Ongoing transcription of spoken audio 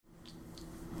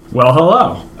Well,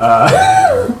 hello.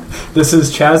 This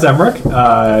is Chaz Emmerich,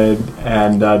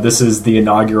 and this is the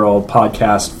inaugural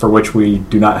podcast for which we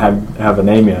do not have a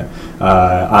name yet.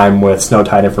 I'm with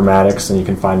Snowtide Informatics, and you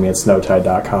can find me at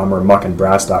snowtide.com or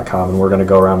muckandbrass.com, and we're going to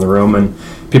go around the room, and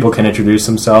people can introduce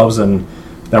themselves, and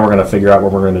then we're going to figure out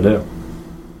what we're going to do.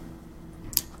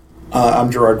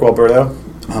 I'm Gerard Gualberto.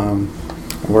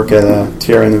 I work at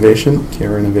Tierra Innovation,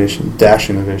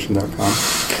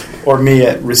 tierrainnovation-innovation.com. Or me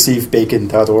at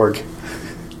receivebacon.org.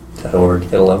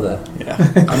 .org. You'll love that. Yeah.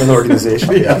 I'm an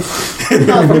organization. Yeah.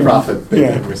 Not-for-profit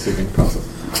bacon receiving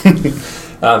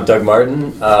process. I'm Doug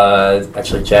Martin.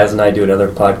 Actually, Chaz and I do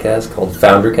another podcast called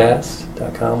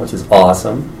FounderCast.com, which is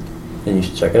awesome. And you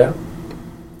should check it out.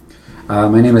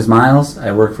 My name is Miles.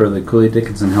 I work for the Cooley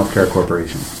Dickinson Healthcare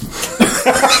Corporation.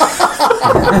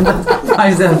 Why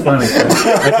is that funny?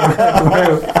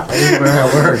 Where I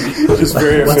work. Just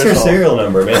very What's your official. serial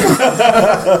number, man?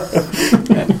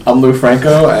 I'm Lou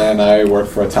Franco, and I work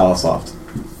for Talisoft.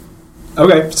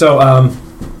 Okay, so a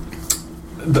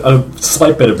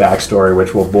slight bit of backstory,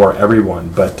 which will bore everyone,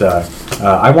 but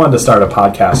I wanted to start a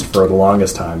podcast for the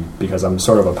longest time because I'm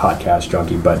sort of a podcast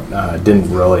junkie, but didn't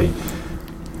really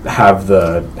have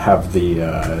the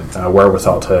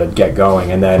wherewithal to get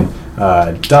going. And then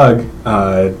Doug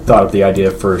thought of the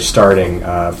idea for starting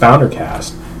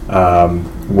FounderCast,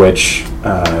 which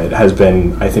has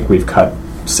been, I think we've cut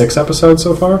 6 episodes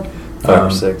so far. 5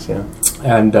 or 6, yeah.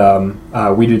 And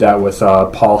we do that with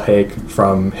Paul Hake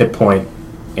from HitPoint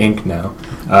Inc. now,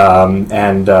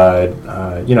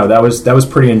 that was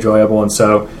pretty enjoyable. And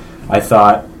so I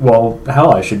thought, well,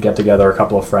 hell, I should get together a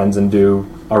couple of friends and do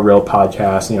a real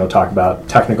podcast. Talk about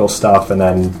technical stuff, and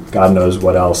then God knows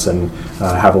what else, and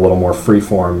have a little more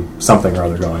freeform something or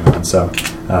other going on. So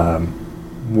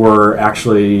we're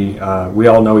actually we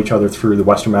all know each other through the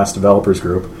Western Mass Developers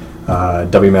Group.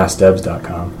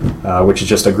 WMassDevs.com, which is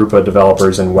just a group of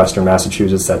developers in Western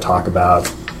Massachusetts that talk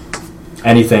about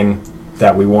anything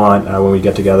that we want when we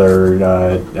get together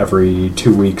every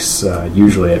 2 weeks,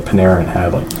 usually at Panera and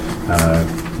Hadley.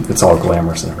 It's all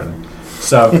glamorous and everything.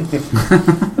 So It's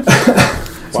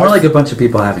more like a bunch of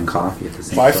people having coffee at the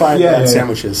same time. Wi-Fi and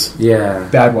sandwiches. Yeah.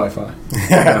 Bad Wi-Fi.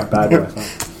 Yeah, bad Wi-Fi.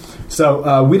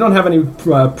 So we don't have any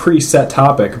preset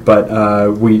topic,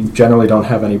 but we generally don't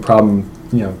have any problem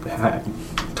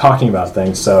talking about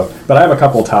things. So, but I have a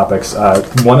couple of topics,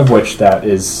 one of which that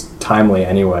is timely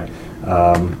anyway.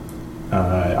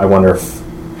 I wonder if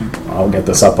I'll get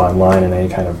this up online in any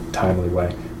kind of timely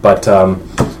way. But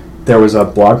there was a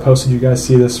blog post. Did you guys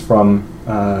see this from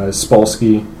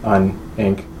Spolsky on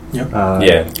Inc.? Yep.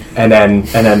 Yeah. And then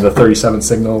the 37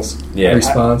 Signals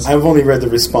response. I've only read the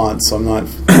response, so I'm not...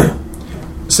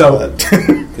 So...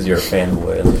 Because you're a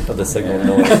fanboy of the Signal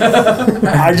noise.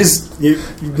 I just...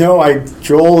 Joel, he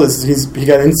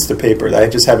got Instapapered. I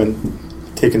just haven't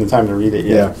taken the time to read it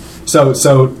yet. Yeah. So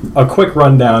a quick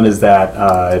rundown is that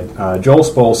Joel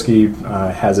Spolsky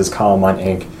has his column on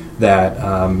Inc. that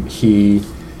he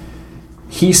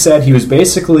said he was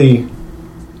basically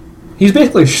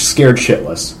scared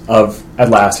shitless of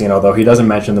Atlassian, although he doesn't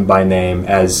mention them by name,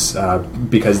 as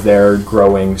because they're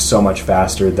growing so much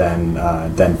faster than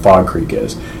Fog Creek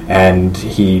is, and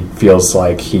he feels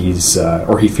like he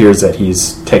fears that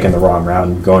he's taken the wrong route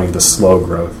and going the slow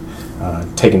growth.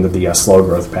 Taking the slow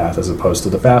growth path as opposed to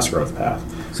the fast growth path.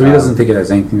 So he doesn't think it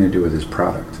has anything to do with his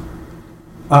product.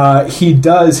 He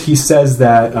does. He says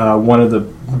that one of the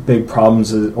big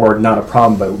problems, or not a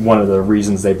problem, but one of the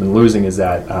reasons they've been losing is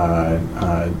that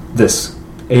this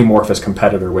amorphous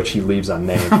competitor, which he leaves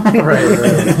unnamed,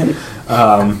 Right.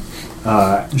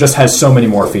 just has so many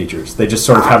more features. They just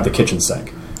sort of have the kitchen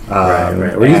sink.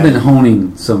 Right. Well, he's been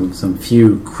honing some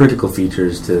few critical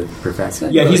features to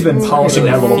perfection. Yeah, he's been polishing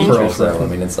that little pearl. Features, though. I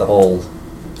mean, it's a whole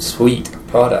suite of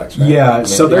products. Right? Yeah, I mean,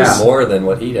 so there's more than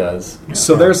what he does.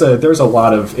 So there's a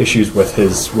lot of issues with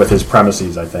his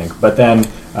premises, I think. But then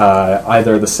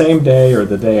either the same day or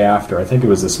the day after, I think it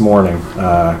was this morning.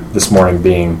 This morning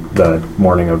being the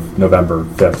morning of November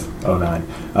 5th, 2009.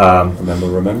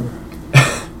 Remember.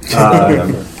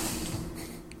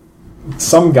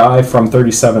 Some guy from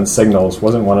 37 Signals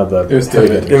wasn't one of the. It was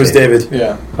David. It was David.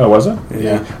 Yeah. Oh, was it?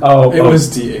 Yeah. It was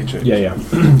DH. Yeah.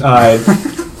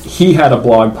 He had a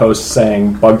blog post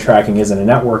saying bug tracking isn't a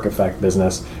network effect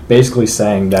business, basically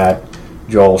saying that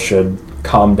Joel should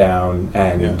calm down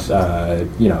and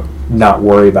not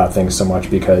worry about things so much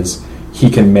because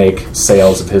he can make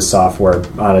sales of his software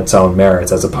on its own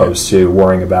merits as opposed to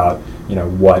worrying about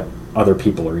what other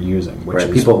people are using. Which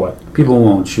is people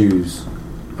won't choose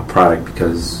a product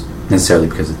necessarily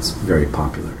because it's very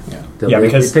popular. Yeah. Yeah,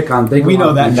 because they pick on we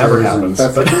know that never features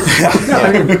happens.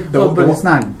 but it's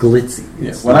not glitzy.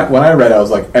 Yeah. When I read, I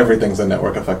was like, everything's a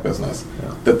network effect business.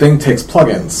 Yeah. The thing takes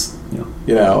plugins. Yeah.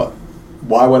 You know,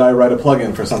 why would I write a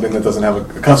plugin for something that doesn't have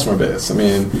a customer base? I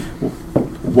mean,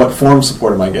 what form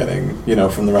support am I getting? You know,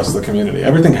 from the rest of the community.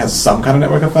 Everything has some kind of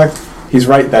network effect. He's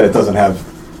right that it doesn't have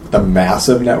the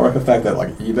massive network effect that like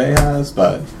eBay has,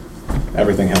 but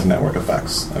everything has network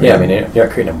effects. I mean, you're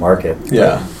creating a market.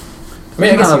 Yeah. I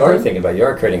mean, I guess you are thinking about it. You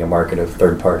are creating a market of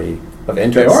third party of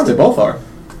interest. They are. They both are.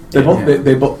 They both. Yeah.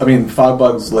 They both. I mean,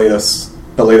 Fogbug's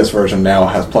the latest version now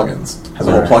has plugins. Has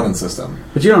a whole plugin system.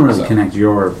 But you don't really So- connect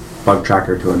your bug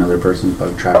tracker to another person's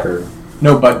bug tracker.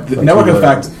 No, but the Like network you would.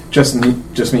 effect just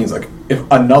means like if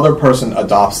another person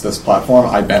adopts this platform,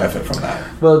 I benefit from that.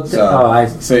 Well, So,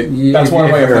 that's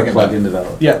one way of thinking about it.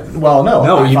 developer. Yeah. Well, no.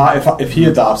 No, If he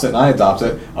adopts it and I adopt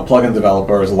it, a plugin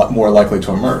developer is more likely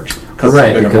to emerge because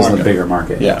Right, because of the bigger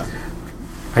market. Yeah.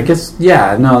 I guess.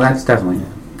 Yeah. No, that's definitely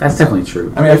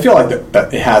true. I mean, I feel like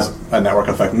that it has a network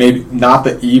effect. Maybe not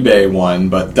the eBay one,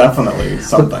 but definitely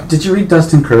something. But did you read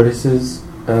Dustin Curtis's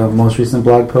most recent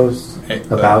blog post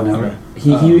about network?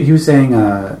 okay. He was saying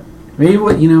maybe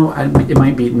it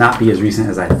might not be as recent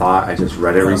as I thought. I just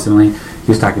read it recently. He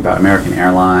was talking about American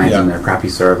Airlines and their crappy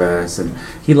service, and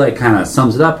he like kind of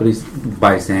sums it up, but he's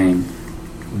by saying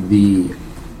the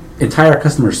entire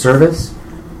customer service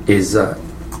is a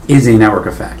network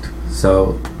effect.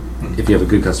 So if you have a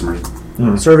good customer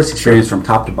service experience from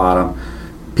top to bottom,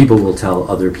 people will tell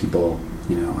other people,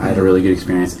 I had a really good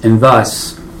experience, and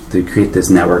thus to create this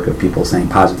network of people saying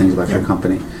positive things about your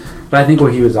company. But I think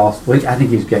what he was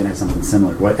getting at something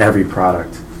similar. What every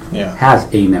product has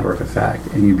a network effect,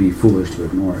 and you'd be foolish to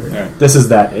ignore it. Yeah. This is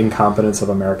that incompetence of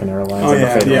American Airlines and the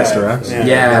fate of Mr. X.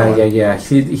 Yeah.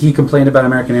 He complained about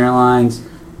American Airlines.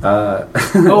 And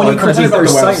he complained about the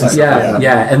website.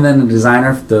 Yeah. And then the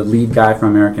designer, the lead guy from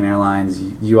American Airlines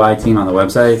UI team on the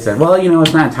website said, "Well,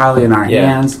 it's not entirely in our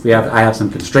hands. I have some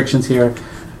constrictions here."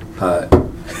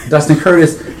 Dustin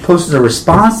Curtis posted a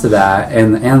response to that,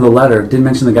 and the letter didn't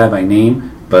mention the guy by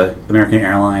name, but American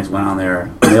Airlines went on their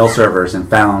mail servers and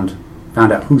found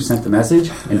out who sent the message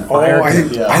and fired him. I didn't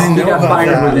He know got about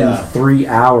fired that. within 3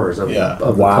 hours of the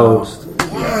post.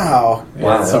 Wow.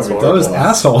 Wow, that's horrible. Those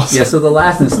assholes. Yeah, so the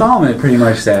last installment pretty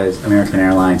much says American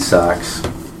Airlines sucks,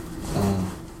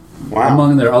 Wow.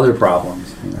 among their other problems.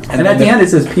 And at the end it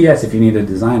says, "P.S. If you need a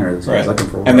designer that's Right. looking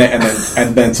for work." And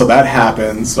then so that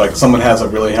happens. Like someone has a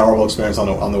really horrible experience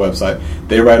on the website.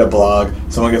 They write a blog.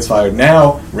 Someone gets fired.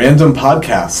 Now random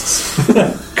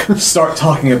podcasts start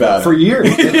talking about For it. years.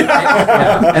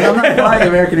 Yeah. And I'm not flying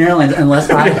American Airlines unless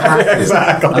I have to.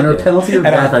 Exactly. Under penalty of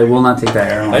death, I will not take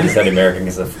that airline. I just had American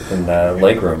because in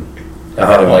Lake Room. I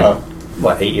had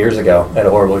it 8 years ago. I had a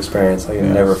horrible experience. I could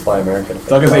never fly American. if I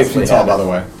Doug is 8 possibly feet tall, had by it. the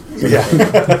way. Yeah.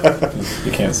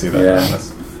 You can't see that.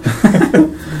 Yeah.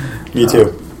 Me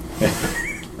too.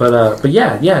 But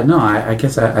yeah, no, I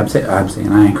guess I'm saying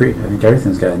I agree. I think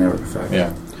everything's got a network effect.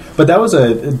 Yeah. But that was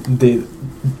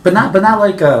But not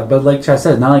like but like Chad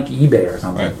said, not like eBay or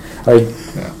something. Right.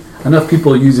 Like enough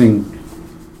people using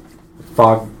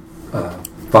fog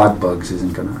bugs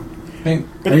isn't gonna. I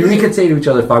mean, we could say to each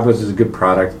other, Fogbugs is a good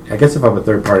product. I guess if I'm a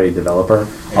third-party developer,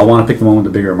 I'll want to pick the one with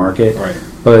the bigger market. Right.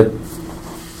 But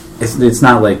it's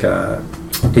not like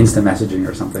instant messaging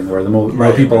or something, where the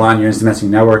more people on your instant messaging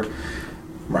network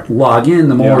log in,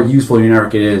 the more useful your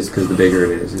network it is, because the bigger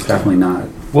it is. It's definitely not.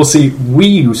 Well, see, we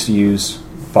used to use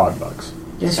Fogbugs.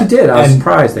 Yes, you did. I was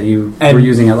surprised that you were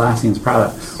using Atlassian's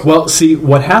products. Well, see,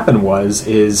 what happened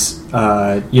is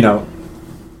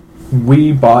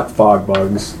we bought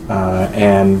Fogbugs,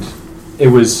 and it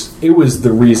was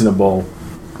the reasonable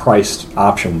priced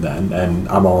option then, and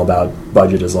I'm all about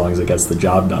budget as long as it gets the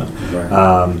job done.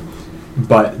 Right.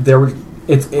 But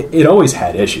it always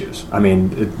had issues. I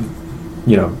mean,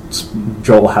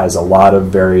 Joel has a lot of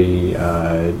very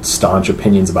staunch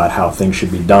opinions about how things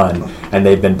should be done, and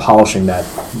they've been polishing that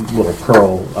little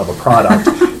pearl of a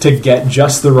product to get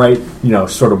just the right,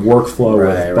 sort of workflow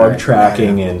with bug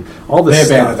tracking and all this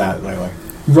They stuff. abandoned that lately.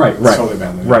 Right. Totally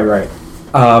abandoned it. Right.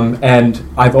 And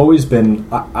I've always been,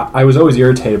 I was always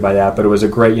irritated by that, but it was a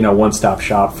great, one-stop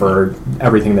shop for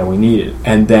everything that we needed.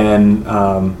 And then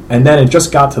it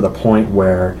just got to the point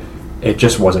where it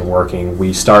just wasn't working.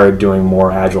 We started doing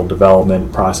more agile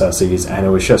development processes, and it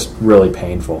was just really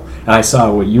painful. And I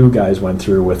saw what you guys went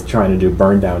through with trying to do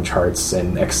burn down charts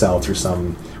in Excel through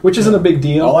which isn't a big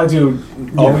deal. All I do,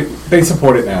 they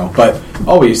support it now, but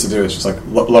all we used to do is just like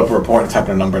look a report and type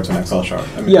in a number into an Excel chart.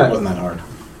 I mean, it wasn't that hard.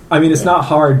 I mean, it's not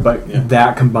hard, but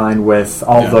that combined with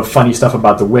all the funny stuff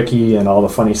about the wiki and all the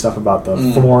funny stuff about the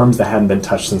forums that hadn't been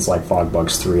touched since like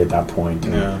FogBugs 3 at that point,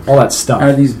 and all that stuff.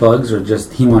 Are these bugs, or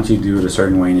just he wants you to do it a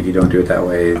certain way, and if you don't do it that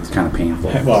way, it's kind of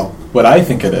painful? Well, what I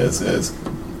think it is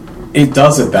it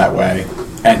does it that way,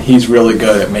 and he's really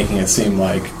good at making it seem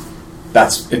like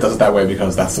it does it that way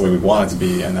because that's the way we want it to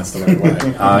be, and that's the right way.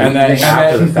 And then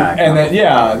after the fact,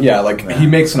 like he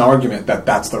makes an argument that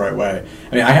that's the right way.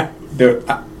 I mean,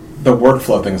 the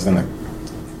workflow thing is going to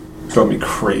drove me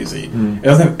crazy. It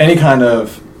doesn't have any kind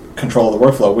of control of the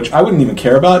workflow, which I wouldn't even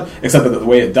care about, except that the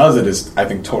way it does it is, I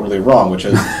think, totally wrong, which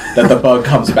is that the bug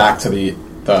comes back to the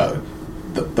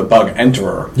bug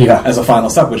enterer as a final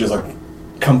step, which is like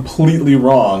completely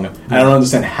wrong. And I don't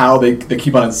understand how they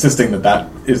keep on insisting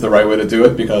that is the right way to do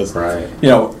it, because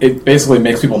it basically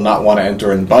makes people not want to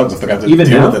enter in bugs if they're going to have to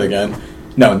deal with it again.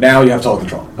 No, now you have total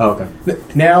control. Oh, okay.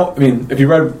 Now, I mean, if you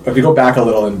go back a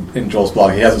little in Joel's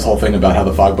blog, he has this whole thing about how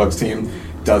the FogBugs team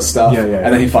does stuff,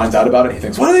 and then he finds out about it, and he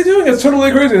thinks, what are they doing? It's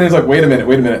totally crazy. And he's like, wait a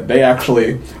minute. They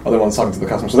actually are the ones talking to the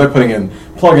customer. So they're putting in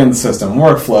plugin system,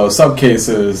 workflow,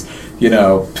 subcases,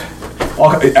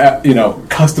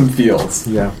 custom fields.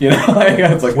 Yeah.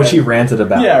 It's like which he ranted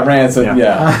about. Yeah, ranted.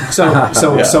 Yeah.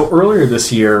 So earlier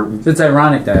this year, it's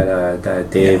ironic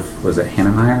that Dave was it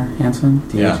Hansen,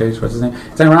 DHH, what's his name?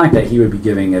 It's ironic that he would be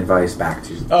giving advice back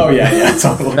to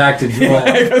totally. back to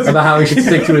Joel about how he should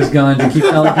stick to his guns and keep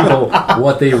telling people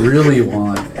what they really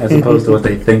want as opposed to what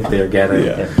they think they're getting.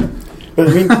 Yeah. But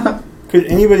I mean, could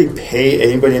anybody pay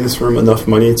anybody in this room enough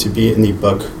money to be in the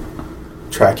bug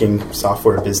tracking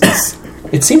software business?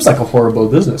 It seems like a horrible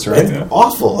business, right? It's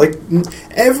awful. Like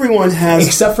everyone has,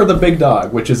 except for the big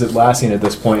dog, which is Atlassian at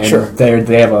this point, and sure,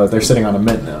 they're sitting on a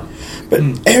mint now. But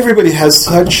everybody has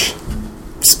such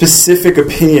specific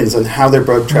opinions on how their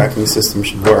bug tracking system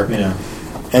should work. Yeah.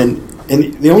 And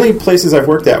the only places I've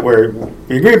worked at where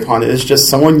we agree upon it is just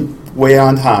someone way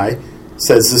on high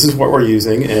says this is what we're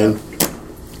using, and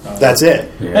that's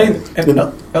it. Yeah. And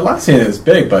Atlassian is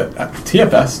big, but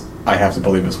TFS, I have to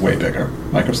believe, is way bigger.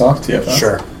 Microsoft TFS,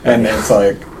 sure, and it's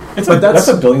like that's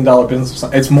 $1 billion business.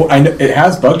 It's more. I know it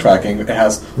has bug tracking. It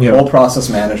has whole process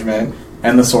management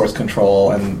and the source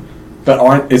control.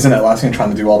 But isn't Atlassian trying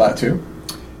to do all that too?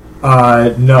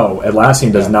 No,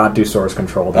 Atlassian does not do source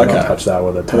control. They don't touch that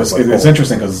with a tablet. It's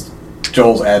interesting because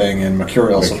Joel's adding in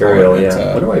Mercurial support.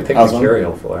 What do I pick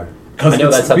Mercurial for?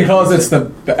 Because it's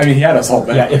the. I mean, he had us all.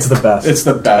 Yeah, it's the best. It's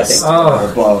the best.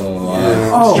 Blah blah blah.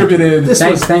 Oh, distributed.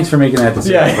 Thanks for making that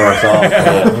decision for us all.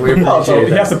 We appreciate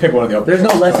he has to pick one of the. There's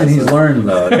no lesson he's learned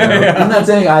though. I'm not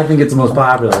saying I think it's the most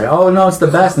popular. Oh no, it's the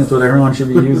best, and it's what everyone should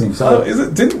be using. So is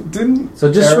it? Didn't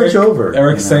so just switch over.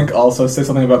 Eric Sink also say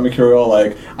something about Mercurial.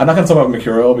 Like, I'm not going to talk about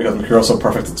Mercurial because Mercurial's so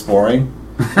perfect it's boring.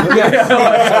 So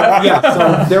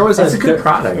there was a good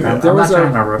product. There was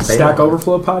a Stack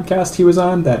Overflow podcast he was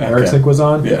on that Eric Sink was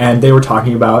on, and they were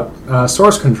talking about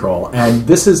source control. And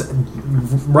this is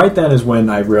right then is when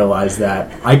I realized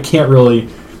that I can't really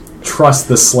trust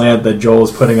the slant that Joel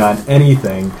is putting on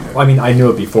anything. Well, I mean, I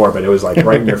knew it before, but it was like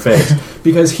right in your face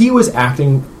because he was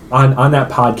acting on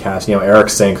that podcast. Eric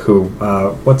Sink, who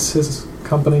what's his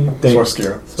company?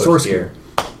 SourceGear.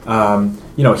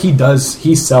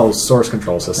 He sells source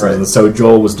control systems, and so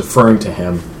Joel was deferring to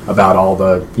him about all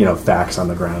the facts on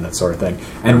the ground, that sort of thing,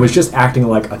 and was just acting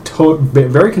like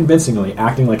very convincingly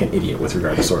acting like an idiot with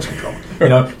regard to source control.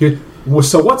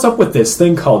 So what's up with this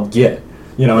thing called Git,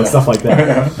 and stuff like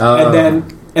that.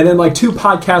 And then like 2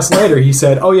 podcasts later, he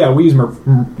said, "Oh yeah, we use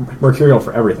Mercurial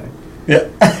for everything." Yeah,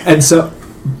 and so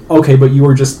okay, but you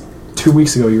were just. 2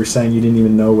 weeks ago, you were saying you didn't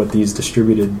even know what these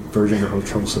distributed version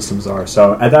control systems are.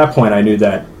 So at that point, I knew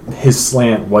that his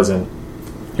slant wasn't.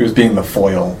 He was being the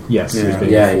foil. Yes, he was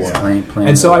being the foil. He's playing.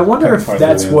 And so I wonder if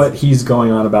that's what he's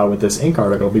going on about with this Inc.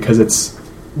 article, because it's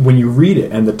when you read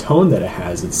it and the tone that it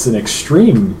has, it's an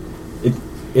extreme.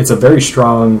 It's a very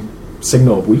strong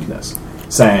signal of weakness,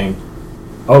 saying,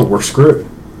 "Oh, we're screwed."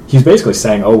 He's basically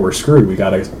saying, "Oh, we're screwed. We got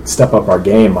to step up our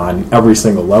game on every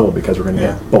single level because we're going to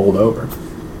get bowled over."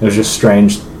 It was just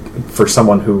strange for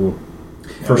someone who,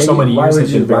 for so many years,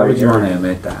 has been why very would you want to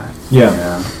admit that?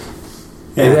 Yeah.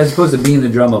 As opposed to being the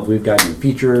drum of we've got new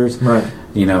features. Right.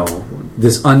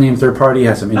 This unnamed third party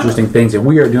has some interesting things, and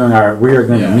we are going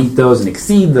to meet those and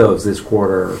exceed those this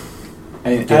quarter.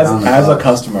 As a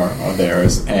customer of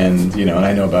theirs, and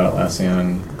I know about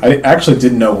Atlassian, I actually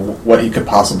didn't know what he could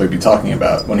possibly be talking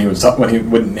about when he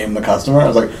wouldn't name the customer. I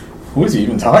was like, who is he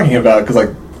even talking about? Because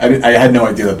I had no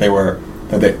idea that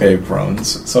they've grown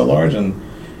so large,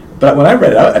 but when I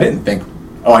read it out, I didn't think,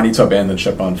 I need to abandon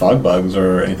ship on FogBugs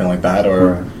or anything like that.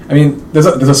 Or I mean, there's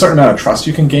a certain amount of trust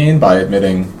you can gain by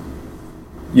admitting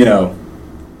you know,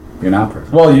 You're not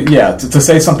perfect. well, to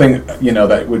say something, you know,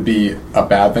 that would be a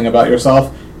bad thing about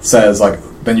yourself says, like,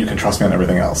 then you can trust me on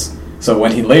everything else. So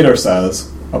when he later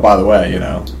says, oh, by the way,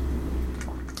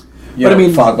 But I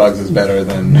mean, FogBugs is better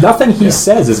than... Nothing he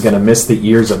says is going to miss the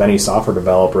ears of any software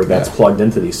developer that's plugged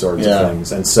into these sorts of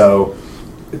things. And so,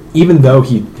 even though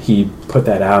he put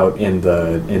that out in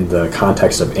the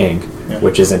context of Ink,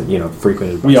 which isn't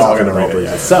frequented by software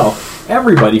developers itself,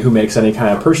 everybody who makes any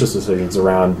kind of purchase decisions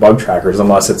around bug trackers,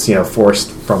 unless it's forced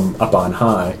from up on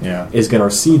high, is going to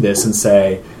see this and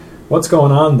say, "What's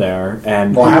going on there?"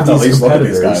 And I have to at least look at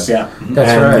these guys. Yeah,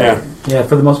 that's right. Yeah,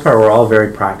 for the most part, we're all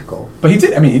very practical. But he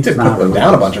did put them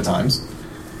down a bunch of times.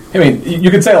 I mean, you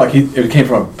could say like it came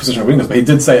from a position of weakness, but he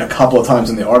did say a couple of times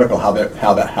in the article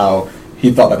how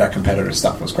he thought that competitor's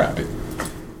stuff was crappy.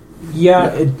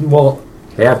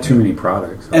 They have too many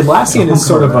products. Atlassian is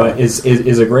sort of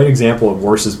is a great example of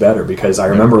worse is better, because I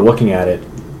remember looking at it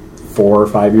 4 or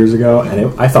 5 years ago,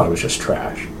 and I thought it was just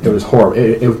trash. It was horrible.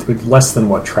 It was less than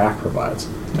what Track provides.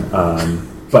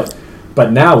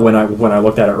 But now, when I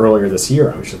looked at it earlier this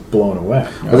year, I was just blown away.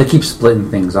 Well, they keep splitting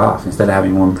things off. Instead of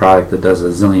having one product that does a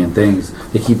zillion things,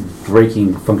 they keep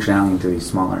breaking functionality into these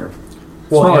smaller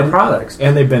products.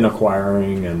 And they've been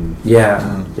acquiring and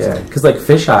because like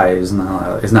Fisheye is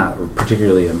not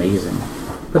particularly amazing,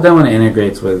 but then when it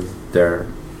integrates with their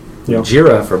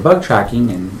Jira for bug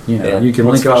tracking, and you can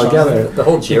link it all together. The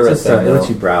whole Jira thing, it lets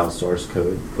you browse source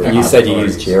code. You said you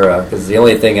use Jira because the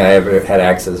only thing I ever had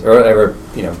access or ever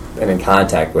been in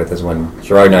contact with is when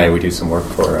Gerard and I would do some work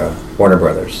for Warner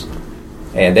Brothers,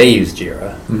 and they use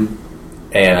Jira. Mm-hmm.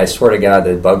 And I swear to God,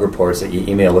 the bug reports that you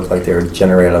email look like they were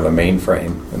generated out of a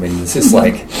mainframe. I mean, it's just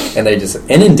like, and they just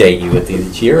inundate you with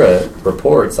these Jira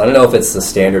reports. I don't know if it's the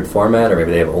standard format or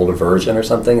maybe they have an older version or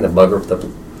something.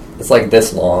 It's like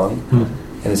this long,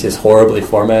 and it's just horribly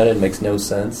formatted. Makes no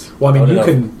sense. Well, I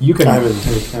mean, you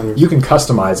can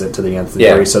customize it to the nth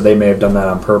degree. So they may have done that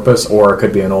on purpose, or it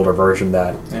could be an older version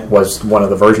that was one of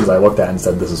the versions I looked at and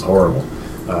said this is horrible.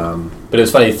 But it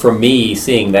was funny for me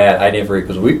seeing that. I never,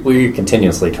 because we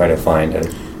continuously try to find it.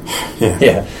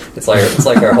 It's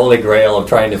like our holy grail of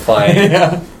trying to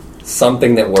find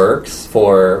something that works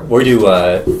for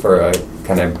a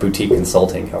kind of boutique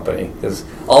consulting company, because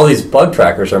all these bug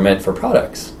trackers are meant for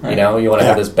products. Right. You want to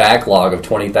have this backlog of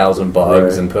 20,000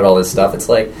 bugs and put all this stuff. It's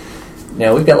like,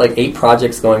 we've got like 8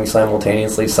 projects going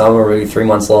simultaneously. Some are really 3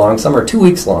 months long. Some are 2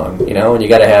 weeks long. And you don't want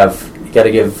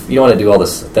to do all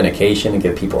this authentication and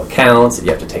give people accounts that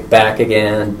you have to take back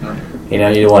again. Right.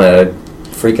 You don't want to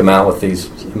freak them out with these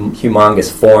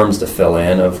humongous forms to fill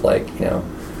in of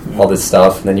all this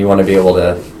stuff. And then you want to be able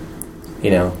to,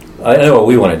 I know what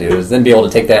we want to do is then be able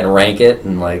to take that and rank it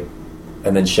and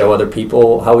then show other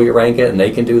people how we rank it, and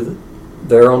they can do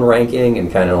their own ranking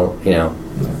and kind of,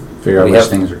 figure out which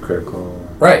things are critical.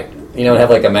 Right.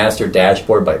 Have like a master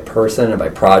dashboard by person and by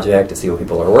project to see what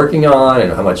people are working on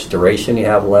and how much duration you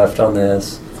have left on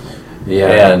this.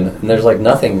 Yeah. And there's like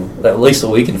nothing, at least that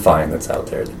we can find, that's out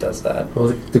there that does that. Well,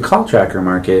 the call tracker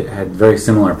market had very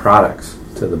similar products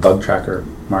to the bug tracker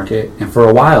market. And for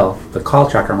a while, the call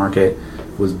tracker market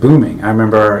was booming. I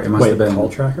remember it must have been... call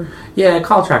tracker? Yeah,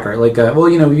 call tracker. Like,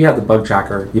 you have the bug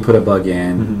tracker. You put a bug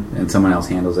in, and someone else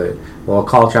handles it. Well, a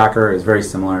call tracker is very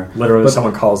similar. Literally,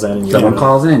 someone calls in. Someone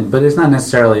calls in, but it's not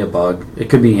necessarily a bug. It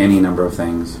could be any number of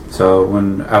things. So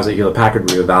when I was at Hewlett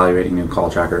Packard, we were evaluating new call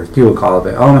trackers. People would call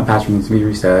it, my patch needs to be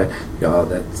reset.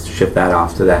 Let's ship that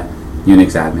off to that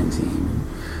Unix admin team.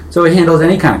 So it handles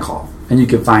any kind of call, and you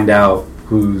can find out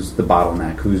who's the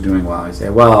bottleneck, who's doing well. I say,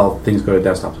 things go to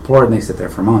desktop support and they sit there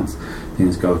for months.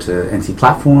 Things go to NC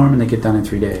platform and they get done in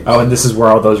 3 days. Oh, and this is where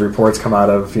all those reports come out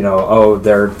of,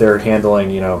 they're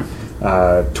handling,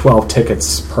 12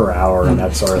 tickets per hour and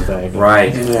that sort of thing.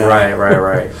 Right.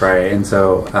 And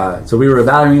so we were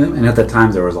evaluating them, and at the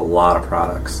time there was a lot of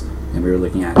products. And we were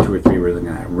looking at 2 or 3. We were looking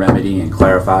at Remedy and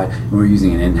Clarify, and we were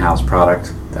using an in-house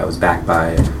product that was backed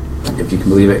by, if you can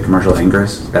believe it, Commercial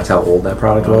Ingress. That's how old that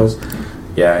product was.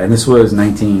 Yeah, and this was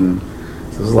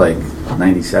like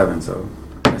 97, so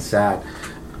that's sad.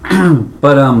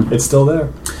 But it's still there.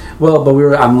 Well, but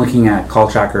I'm looking at call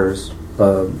trackers,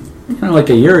 like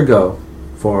a year ago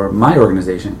for my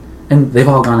organization, and they've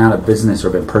all gone out of business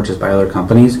or been purchased by other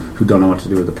companies who don't know what to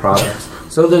do with the products.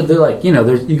 So they're like, you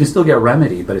can still get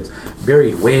Remedy, but it's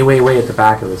buried way at the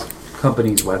back of this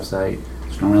company's website.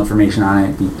 There's no real information on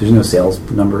it. There's no sales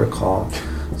number to call.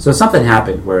 So something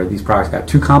happened where these products got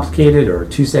too complicated or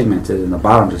too segmented, and the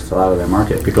bottom just fell out of their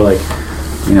market. People like,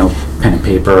 pen and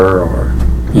paper or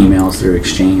emails through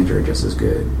Exchange are just as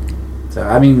good. So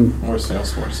I mean, or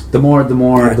Salesforce. The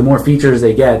more features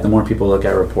they get, the more people look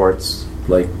at reports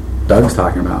like Doug's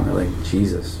talking about. And they're like,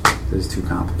 Jesus, this is too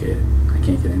complicated. I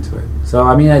can't get into it. So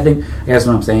I guess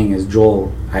what I'm saying is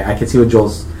Joel. I can see what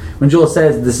when Joel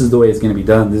says this is the way it's going to be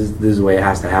done. This is the way it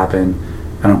has to happen.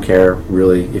 I don't care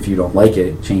really if you don't like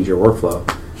it. Change your workflow.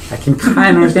 I can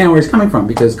kind of understand where he's coming from,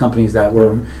 because companies that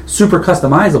were super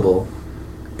customizable,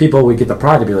 people would get the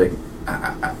product and be like,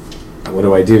 what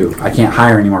do I do? I can't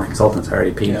hire any more consultants. I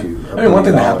already paid you. One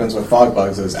thing that happens with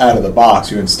FogBugs is out of the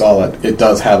box, you install it. It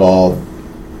does have all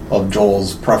of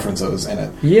Joel's preferences in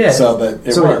it. Yeah. So that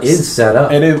it works. It is set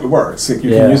up. And it works. You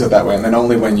can use it that way. And then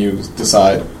only when you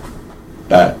decide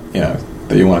that,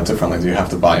 that you want it differently do you have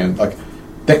to buy in. Like,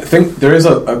 think there is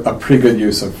a pretty good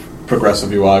use of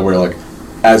progressive UI where, like,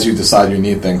 as you decide you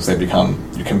need things, you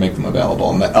can make them available,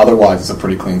 and that otherwise it's a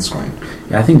pretty clean screen.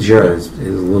 Yeah, I think Jira is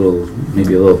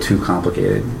maybe a little too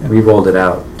complicated. We rolled it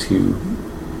out to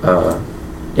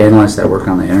analysts that work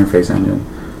on the interface engine,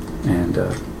 and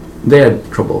they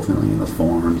had trouble filling in the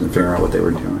forms and figuring out what they were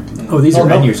doing. Oh, these are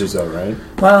end users, though, right?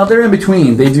 Well, they're in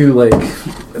between. They do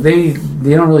they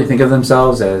don't really think of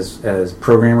themselves as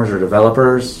programmers or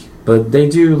developers, but they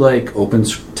do open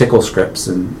Tickle scripts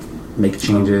and make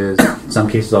changes. In some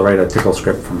cases, I'll write a Tickle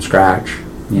script from scratch.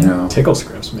 Tickle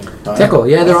scripts, man. Tickle,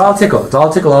 yeah, they're all Tickle. It's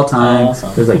all Tickle all the time.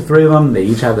 Awesome. There's 3 of them. They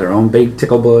each have their own big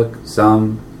Tickle book.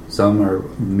 Some are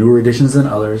newer editions than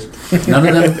others. None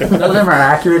of them are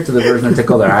accurate to the version of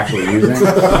Tickle they're actually using.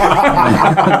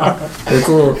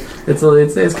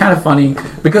 It's kind of funny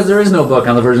because there is no book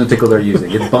on the version of Tickle they're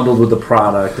using. It's bundled with the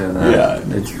product, and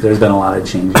there's been a lot of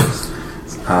changes.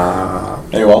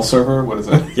 AOL server, what is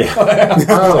it? Yeah. It's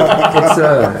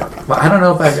I don't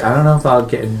know if I'll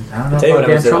get in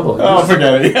trouble. Oh,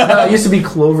 forget it. No, it used to be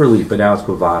Cloverleaf, but now it's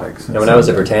Quivatics. When I was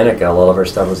at Britannica, a lot of our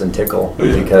stuff was in Tickle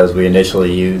because we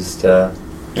initially used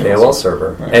AOL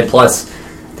server, and plus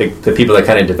the people that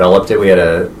kind of developed it, we had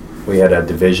a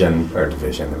division. There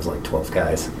was 12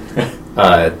 guys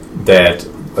that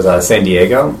was out of San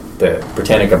Diego that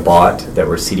Britannica bought that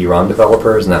were CD-ROM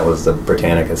developers, and that was the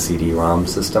Britannica CD-ROM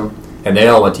system. And they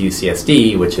all went to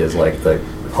UCSD, which is the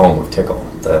home of Tickle.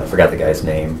 I forgot the guy's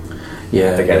name.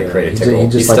 Yeah, the guy that created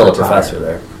Tickle. He's still a professor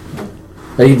there.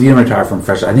 He didn't retire from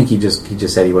fresh. I think he just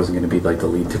said he wasn't going to be the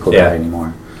lead Tickle guy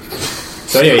anymore.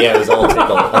 So anyway, it was all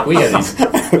Tickle. We had these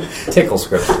Tickle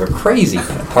scripts that were crazy,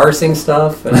 parsing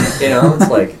stuff, and it's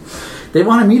they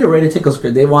wanted me to write a Tickle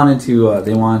script. They wanted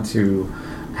to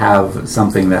have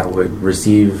something that would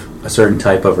receive a certain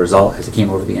type of result as it came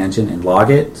over the engine and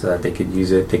log it so that they could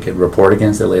use it, they could report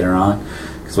against it later on.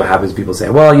 Because what happens, people say,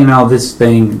 well,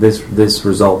 this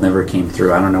result never came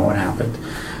through. I don't know what happened.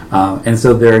 And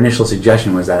so their initial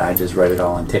suggestion was that I just write it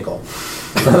all in Tickle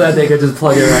so that they could just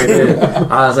plug it right in.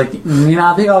 I was like,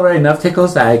 I think I'll write enough Tickle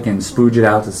so I can spooge it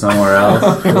out to somewhere else.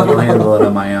 I'll handle it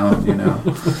on my own,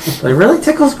 really?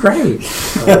 Tickle's great.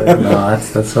 No,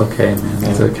 that's okay, man.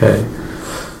 That's okay.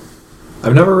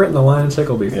 I've never written a line in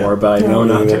Tickle before, but I know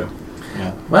not to.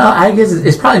 Yeah. Well, I guess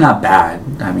it's probably not bad.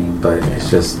 But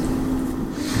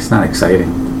it's not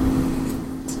exciting.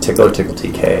 It's Tickle or Tickle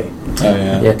TK. Oh,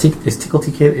 yeah. Yeah, is Tickle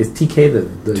TK, is TK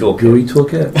the GUI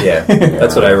toolkit? Yeah,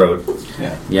 that's what I wrote.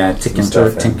 Yeah, tick enter.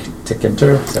 Is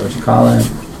that what you call it?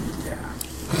 Yeah.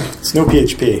 It's no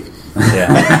PHP.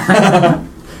 Yeah.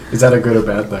 Is that a good or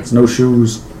bad thing? It's no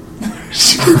shoes.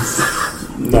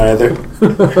 Neither.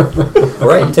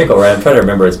 Right, in Tickle, right? I'm trying to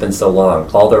remember. It's been so long.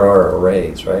 All there are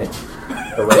arrays, right?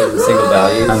 Arrays and single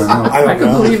values. I don't know. I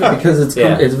can believe it because it's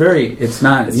very. It's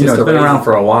not. It's it's been around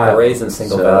for a while. Arrays and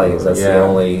single values. That's the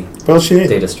only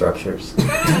data structures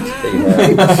that you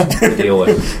have to deal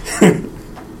with.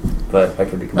 But I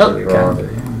could be completely wrong.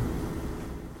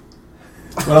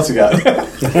 What else you got? I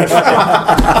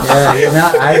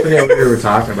forget what we were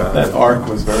talking about. That arc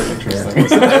was very interesting.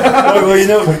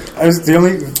 I was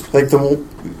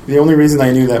the only reason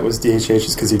I knew that was DHH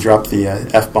is because he dropped the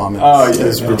F-bomb in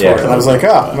his retort, and I was like,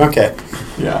 okay.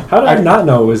 Yeah. How did I not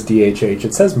know it was DHH?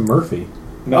 It says Murphy.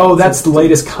 No, that's the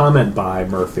latest comment by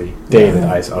Murphy. David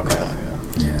Ice. Okay.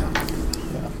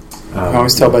 I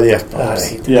always tell by the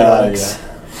F-bombs. Yeah.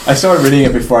 I started reading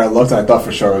it before I looked, and I thought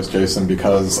for sure it was Jason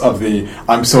because of the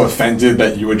 "I'm so offended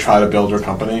that you would try to build your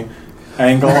company"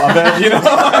 angle of it.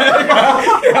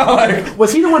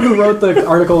 Was he the one who wrote the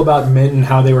article about Mint and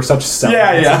how they were such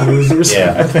losers?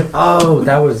 Yeah. Oh,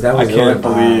 that was. I can't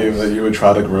believe that you would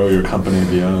try to grow your company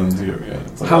beyond you.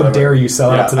 How dare you sell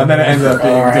out to them? And then it ended up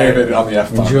being David on the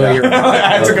F-bomb. I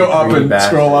had to go up and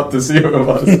scroll up to see who it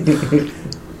was.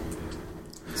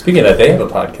 Speaking of that, they have a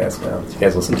podcast now. Did you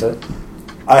guys listen to it?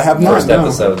 I have not. First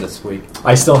episode this week.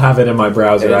 I still have it in my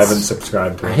browser. I It's- haven't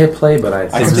subscribed to I it. hit play, but I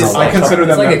consider them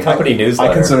It's like a company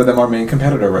newsletter. I consider them our main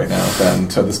competitor right now then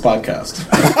to this podcast.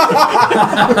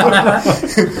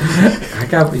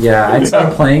 I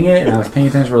started playing it, and I was paying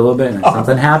attention for a little bit, and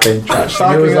something happened. And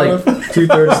it was like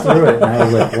 2/3 through it, and I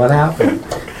was like, "What happened?"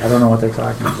 I don't know what they're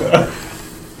talking about.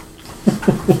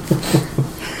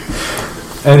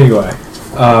 Anyway,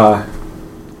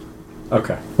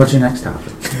 okay. What's your next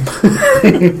topic?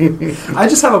 I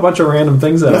just have a bunch of random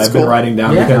things that That's I've been cool. writing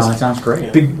down Yeah, because that sounds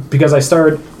great. because I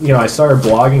started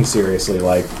blogging seriously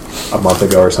like a month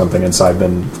ago or something, and so I've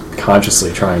been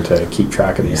consciously trying to keep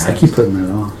track of these Yeah, I things. keep putting it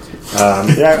off.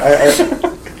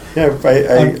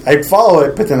 I follow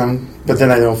it, but then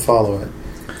I don't follow it.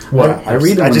 What? I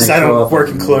read them I when just they I show don't up. work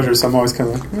in closure, so I'm always kind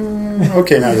of like,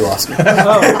 okay, now you lost me.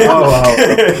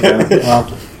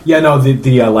 Yeah, no.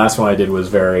 The last one I did was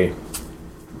very.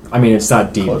 I mean, it's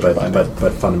not deep, Closure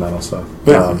but fundamental stuff.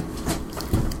 Yeah.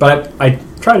 But I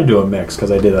try to do a mix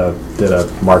because I did a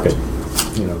market,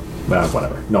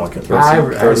 whatever. No one can.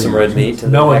 Throw some red meat to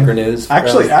the No one- Hacker News.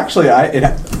 Actually, it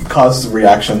causes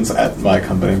reactions at my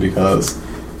company because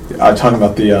I'm talking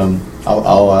about the.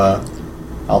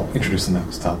 I'll introduce the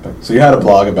next topic. So you had a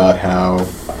blog about how,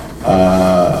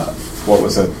 what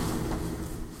was it?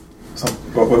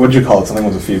 What would you call it? Something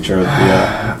was a feature.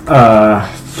 I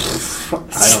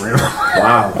don't remember.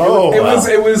 Wow. Oh, It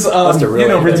was Must have really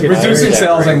been reducing good.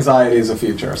 sales anxiety is a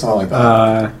feature, or something like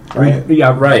that. Right?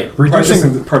 Right.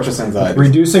 Reducing purchase anxiety.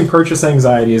 Reducing purchase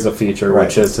anxiety is a feature, Right.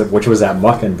 which was at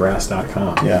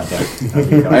muckandbrass.com. Yeah.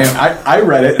 I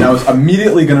read it and I was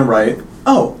immediately going to write,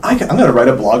 I'm going to write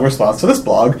a blog response to this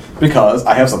blog because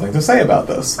I have something to say about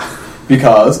this.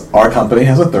 Because our company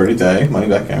has a 30-day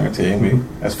money-back guarantee, and we,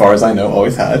 as far as I know,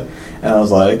 always had. And I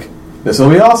was like, this will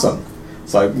be awesome.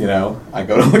 So I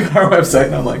go to look at our website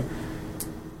and I'm like,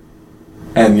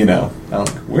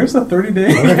 where's the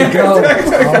 30-day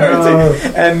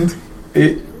guarantee? And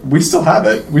we still have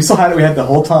it. We still had it. We had the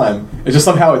whole time. It just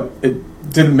somehow it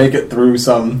didn't make it through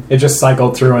some. It just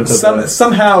cycled through into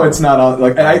Somehow it's not on.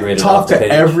 And I Migrated talked off the to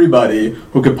page. everybody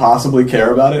who could possibly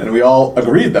care about it, and we all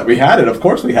agreed that we had it. Of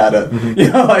course, we had it.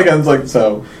 I was like,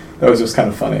 so that was just kind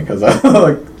of funny because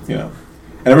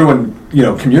and everyone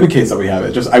communicates that we have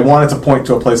it. Just I wanted to point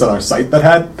to a place on our site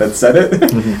that said it.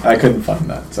 I couldn't find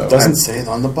that. So it doesn't say it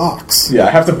on the box. Yeah,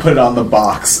 I have to put it on the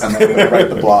box and then write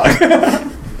the blog.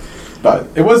 But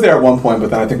it was there at one point, but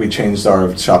then I think we changed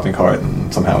our shopping cart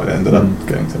and somehow it ended up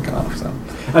getting taken off. So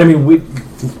I mean,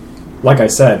 like I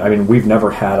said, we've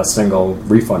never had a single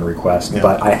refund request,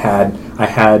 but I had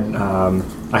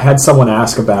someone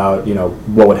ask about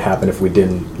what would happen if we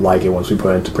didn't like it once we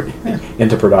put it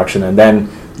into production, and then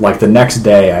like the next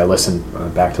day I listened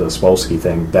back to the Spolsky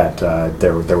thing that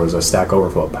there was a Stack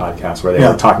Overflow podcast where they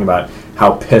were talking about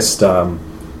how pissed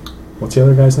what's the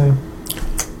other guy's name?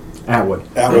 Atwood.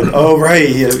 Oh, right.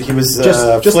 He was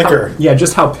Flickr.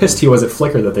 Just how pissed he was at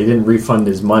Flickr that they didn't refund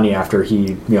his money after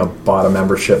he bought a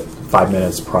membership 5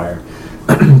 minutes prior.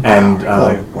 And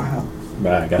wow.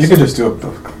 I guess You could just do a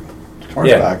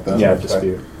chargeback then. Yeah,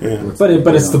 dispute. Yeah.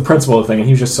 But it's the principle thing, and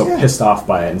he was just so pissed off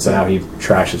by it, and so now he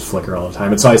trashes Flickr all the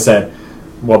time. And so I said,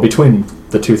 well, between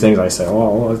the two things, I said,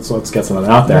 well, let's get something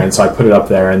out there. And so I put it up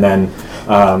there, and then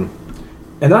I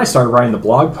started writing the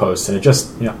blog post, and it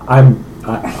just I'm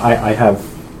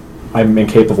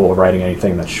incapable of writing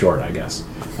anything that's short, I guess.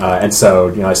 And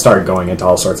so I started going into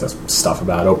all sorts of stuff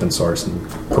about open source and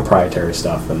proprietary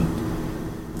stuff, and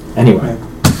anyway.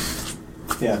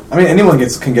 Yeah, anyone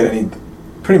can get any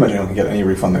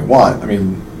refund they want.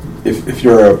 If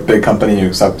you're a big company, you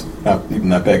accept, not even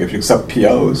that big, if you accept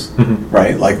POs,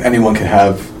 right? Like anyone can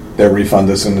have their refund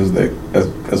as soon as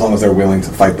as long as they're willing to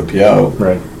fight the PO,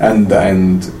 right? And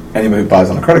anybody who buys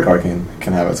on a credit card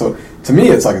can have it. So to me,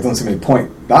 it's like it doesn't seem any point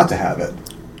not to have it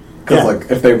because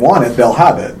if they want it, they'll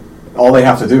have it. All they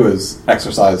have to do is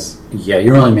exercise. Yeah,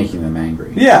 you're only making them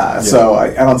angry. Yeah. So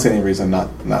I don't see any reason not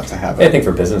to have it. I think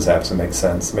for business apps it makes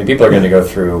sense. People are going to go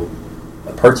through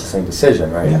a purchasing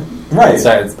decision, right? Yeah. Right.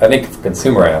 I think for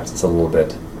consumer apps it's a little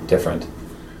bit different,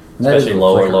 especially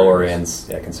lower end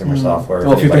consumer software.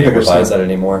 Well, if you anybody think ever of buys that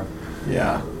anymore,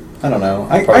 Yeah. I don't know.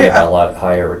 probably have a lot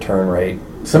higher return rate.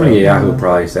 Somebody at Yahoo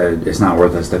probably said it's not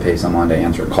worth us to pay someone to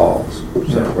answer calls,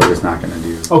 so we're just not going to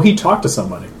do. Oh, he talked to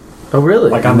somebody. Oh, really?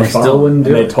 Like and on the they phone. still wouldn't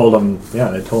do and it. They told him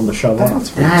to shove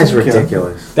off. That is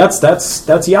ridiculous.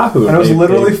 That's Yahoo. And it was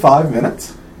literally 5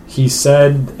 minutes. He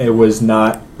said it was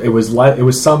not. It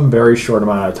was some very short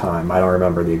amount of time. I don't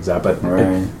remember the exact, but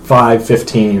Right. 5,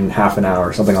 15, half an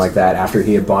hour, something like that. After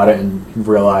he had bought it and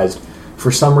realized,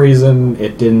 for some reason,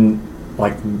 it didn't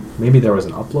like maybe there was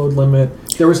an upload limit.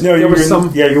 There was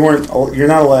some. Yeah, you weren't. You're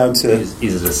not allowed to use it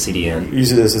as a CDN.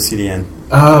 use it as a CDN.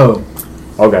 Oh,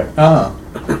 okay. Oh.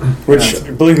 Which,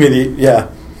 believe me,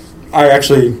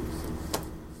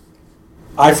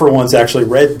 I for once actually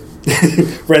read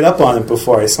up on it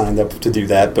before I signed up to do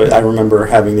that. But I remember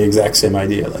having the exact same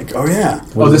idea. Like, oh yeah.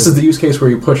 This is the use case where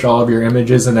you push all of your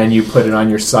images and then you put it on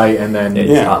your site and then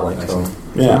Hotlink to them.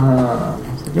 Yeah.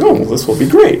 Oh, this will be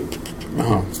great.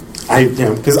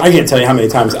 Because I can't tell you how many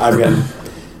times I've gotten.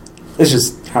 It's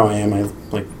just how I am.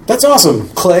 I'm like, that's awesome.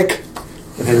 Click,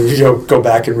 and then you go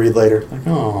back and read later. Like,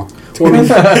 oh.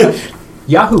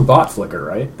 Yahoo bought Flickr,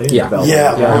 right? They developed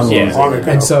it. Long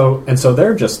ago. And so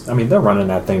they're just. I mean, they're running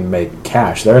that thing to make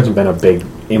cash. There hasn't been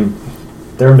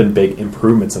there have been big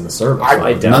improvements in the service.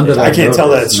 I can't tell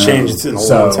that it's changed in a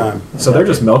long time. So they're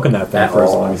just milking that thing for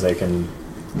as long as they can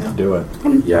do it.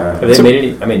 Yeah. Have they made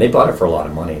any? I mean, they bought it for a lot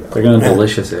of money. Though. They're going to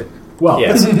delicious it. Well,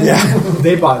 Yeah.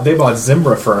 they bought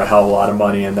Zimbra for a hell of a lot of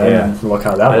money, and then look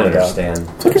how that I don't worked out. understand.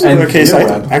 Flickr's another case I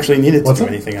don't actually needed to do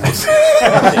anything else.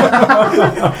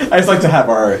 I just like to have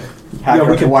our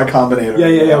hacker Y Combinator.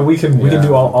 Yeah. We can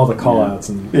do all the call outs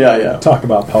and talk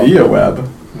about via web.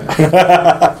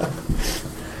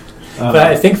 But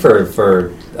I think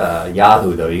for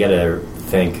Yahoo though, you got to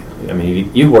think. I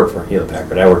mean, you work for Hewlett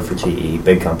Packard. I work for GE,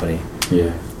 big company.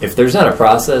 Yeah. If there's not a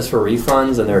process for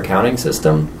refunds in their accounting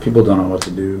system, people don't know what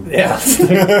to do. Yeah, so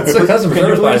customer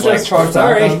service is like,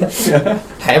 sorry, I don't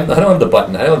have the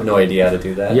button. I have no idea how to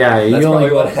do that. Yeah, that's you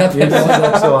only what happens. You only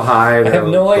go so high. I have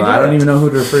no idea. I don't even know who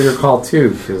to refer your call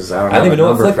to because I don't even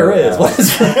know what Flickr is.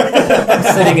 I'm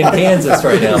sitting in Kansas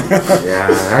right now. Yeah,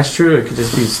 that's true. It could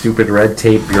just be stupid red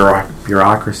tape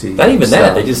bureaucracy. Not even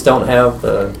that. They just don't have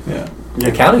the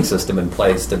accounting system in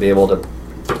place to be able to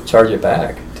charge it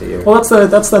back to you. Well,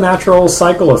 that's the natural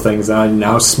cycle of things.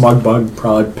 Now SmugBug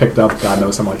probably picked up God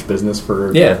knows how much business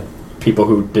for people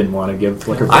who didn't want to give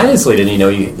Flickr. I honestly didn't even know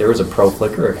there was a pro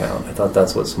Flickr account. I thought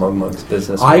that's what SmugBug's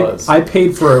business was. I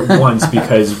paid for it once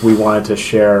because we wanted to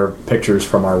share pictures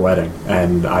from our wedding,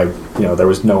 and there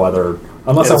was no other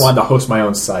unless I wanted to host my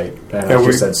own site, and I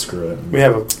just said screw it. You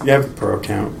have a pro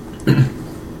account.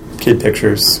 Kid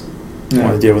pictures.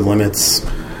 Want to deal with limits.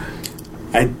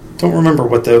 I don't remember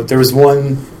what there was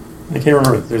one. I can't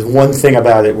remember. There's one thing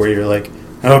about it where you're like,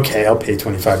 okay, I'll pay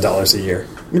 $25 a year.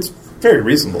 It's very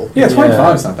reasonable. Yeah,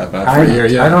 25 is not that bad for a year.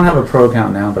 Yeah. I don't have a pro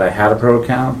account now, but I had a pro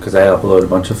account because I uploaded a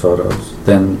bunch of photos.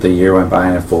 Then the year went by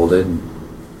and it folded. And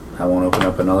I won't open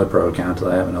up another pro account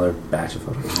until I have another batch of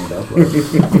photos I need to upload.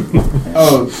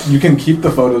 Oh, you can keep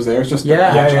the photos there. It's just You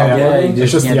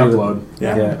it's just the upload.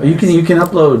 Yeah. You can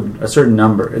upload a certain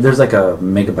number. There's like a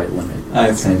megabyte limit.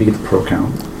 I see. And if you get the pro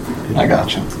account, I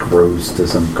gotcha. It grows to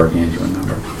some gargantuan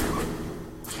number.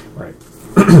 Right.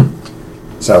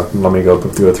 So let me go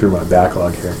through my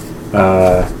backlog here.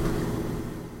 Are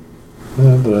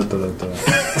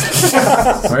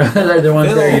there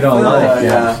ones there you don't like?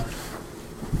 Yeah.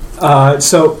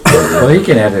 Well, he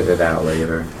can edit it out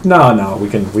later. No, we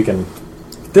can.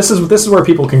 This is where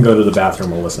people can go to the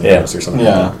bathroom while listening to us or something.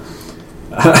 Yeah.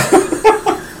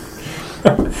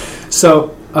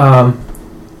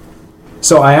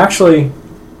 So I actually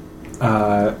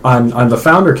on the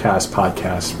FounderCast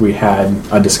podcast we had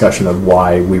a discussion of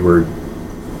why we were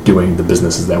doing the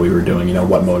businesses that we were doing.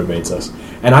 What motivates us,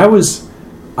 and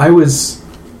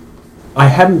I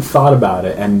hadn't thought about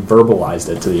it and verbalized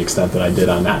it to the extent that I did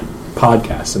on that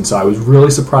podcast, and so I was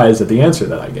really surprised at the answer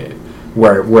that I gave.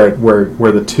 Where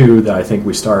the two that I think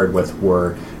we started with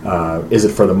were, is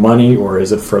it for the money or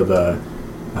is it for the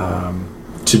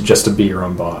to be your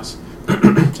own boss?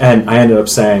 And I ended up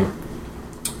saying,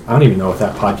 I don't even know if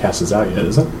that podcast is out yet,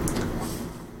 is it?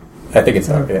 I think it's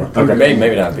out. Yeah. Okay,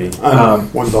 maybe not be.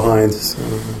 One behind. So.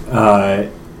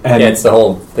 It's the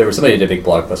whole. There was somebody who did a big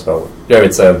blog post about.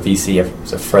 It's a VC.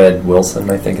 It's a Fred Wilson,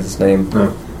 I think is his name.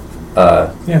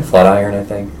 Flatiron, I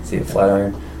think. Is he a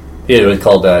Flatiron? It was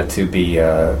called "To Be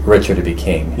Rich or to Be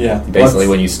King." Yeah. Basically,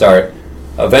 when you start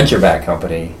a venture-backed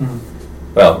company,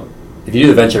 well, if you do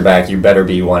the venture-back, you better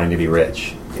be wanting to be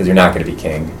rich because you're not going to be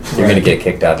king. You're going to get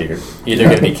kicked out. You're either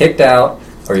going to be kicked out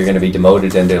or you're going to be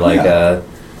demoted into a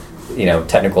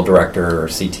technical director or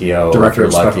CTO. Director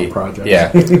of lucky. special projects. Yeah.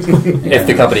 If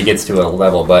the company gets to a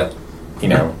level, but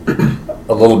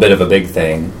a little bit of a big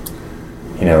thing.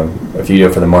 If you do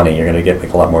it for the money, you're going to get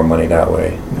a lot more money that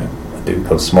way. Yeah. Dude,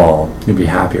 go small. You'd be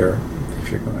happier if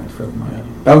you're going for the money.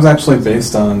 That was actually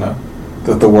based on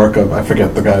the work of, I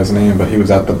forget the guy's name, but he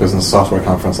was at the Business Software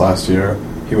Conference last year.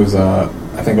 He was, I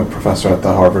think, a professor at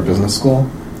the Harvard Business School.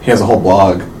 He has a whole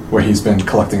blog where he's been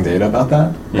collecting data about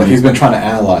that. Like he's been trying to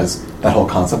analyze that whole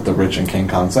concept, the rich and king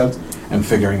concept, and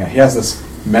figuring out. He has this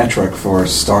metric for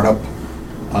startup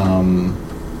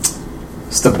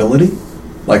stability.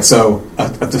 Like, so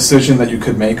a decision that you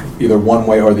could make either one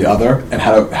way or the other, and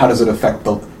how does it affect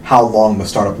how long the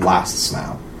startup lasts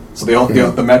now? So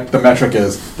the metric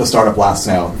is the startup lasts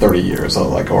now 30 years,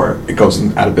 or it goes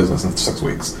out of business in 6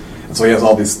 weeks. And so he has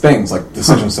all these things, like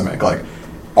decisions to make, like,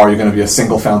 are you going to be a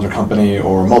single founder company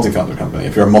or a multi-founder company?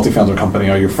 If you're a multi-founder company,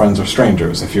 are you friends or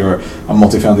strangers? If you're a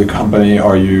multi-founder company,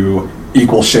 are you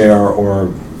equal share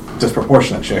or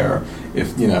disproportionate share?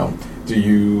 If do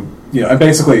you and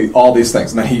basically all these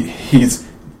things. And then he's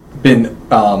been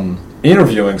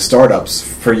interviewing startups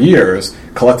for years,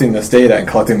 collecting this data and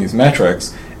collecting these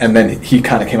metrics, and then he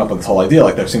kind of came up with this whole idea,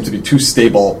 like there seems to be two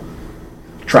stable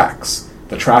tracks.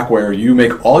 The track where you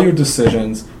make all your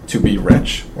decisions to be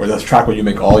rich, or the track where you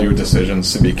make all your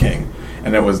decisions to be king.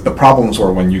 And the problems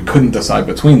were when you couldn't decide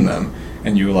between them,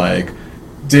 and you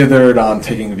dithered on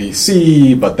taking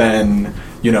VC, but then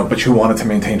but you wanted to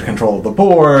maintain control of the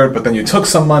board, but then you took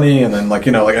some money, and then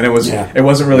and it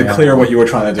wasn't really clear what you were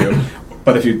trying to do.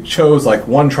 But if you chose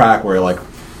one track where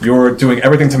you're doing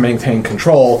everything to maintain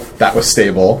control, that was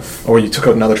stable, or you took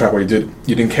another track where you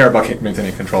didn't care about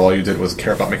maintaining control, all you did was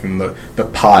care about making the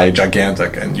pie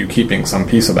gigantic and you keeping some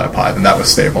piece of that pie, then that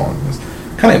was stable. And it was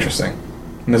kind of interesting.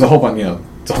 And there's a whole bunch,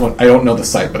 I don't know the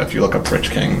site, but if you look up Rich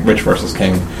versus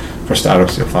King for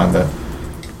startups, you'll find that.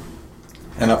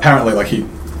 And apparently,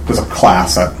 there's a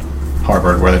class at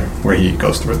Harvard where he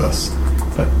goes through this.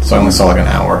 So I only saw an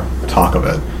hour talk of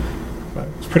it, but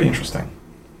it's pretty interesting.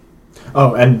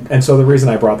 Oh, and so the reason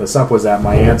I brought this up was that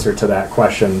my answer to that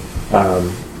question,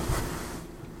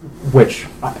 which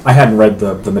I hadn't read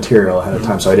the material ahead of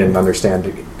time, so I didn't understand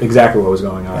exactly what was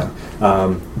going on.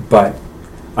 But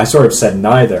I sort of said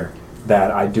neither.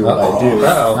 That I do what I do.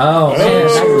 Oh,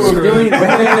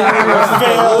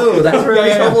 that's where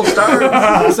the trouble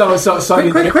starts.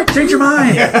 So quick, change your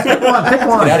mind. Pick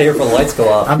one. Get out of here before the lights go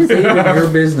off. I'm saving your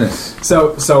business.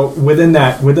 So within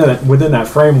that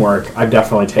framework, I've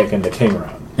definitely taken the king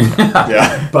route.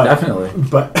 Yeah, but definitely.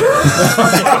 But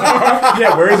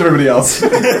yeah, where is everybody else?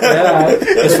 Yeah,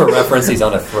 just for reference, he's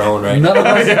on a throne right now. None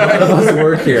of us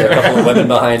work here. A couple of women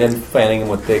behind him, fanning him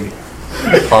with big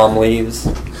palm leaves.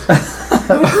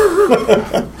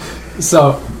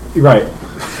 So, right.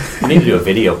 We need to do a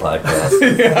video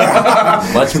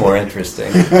podcast. Much more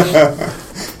interesting.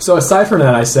 So aside from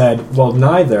that, I said, well,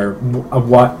 neither.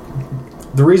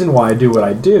 The reason why I do what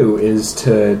I do is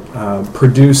to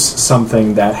produce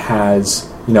something that has,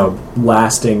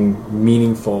 lasting,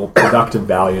 meaningful, productive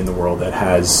value in the world that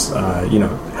has,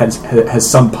 has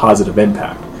some positive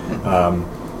impact,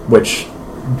 which,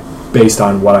 based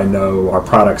on what I know our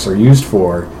products are used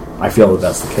for, I feel that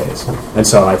that's the case. And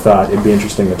so I thought it'd be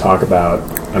interesting to talk about,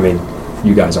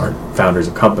 you guys aren't founders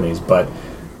of companies, but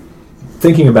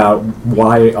thinking about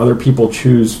why other people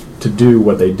choose to do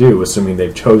what they do, assuming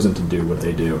they've chosen to do what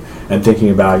they do, and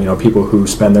thinking about, people who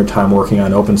spend their time working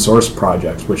on open source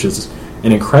projects, which is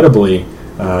an incredibly,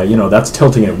 that's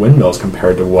tilting at windmills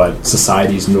compared to what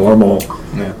society's normal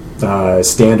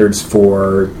standards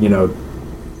for,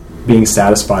 being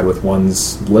satisfied with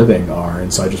one's living are.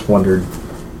 And so I just wondered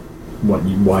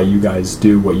why you guys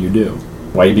do what you do,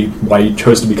 why you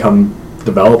chose to become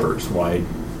developers, why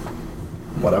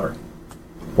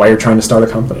you're trying to start a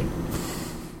company.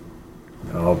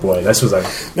 Oh boy, this was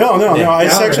no.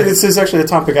 This is actually a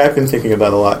topic I've been thinking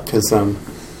about a lot because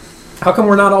how come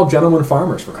we're not all gentlemen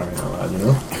farmers for crying out loud,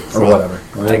 or whatever?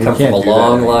 I come from a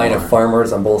long line of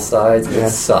farmers on both sides. And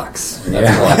it sucks.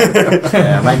 That's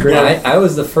why. My great. I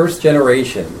was the first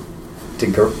generation to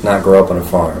not grow up on a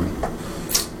farm.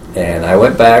 And I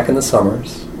went back in the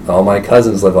summers. All my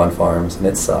cousins live on farms, and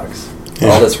it sucks.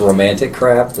 All this romantic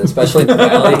crap, especially in the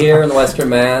valley here in the Western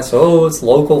Mass. Oh, it's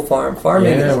local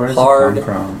farming is hard,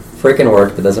 freaking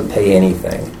work that doesn't pay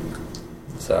anything.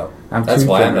 So that's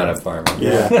why I'm not a farmer.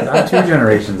 Yeah, I'm 2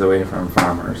 generations away from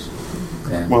farmers.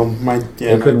 And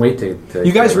they couldn't wait to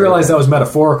you guys realize that was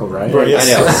metaphorical, right? Right,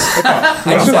 yes.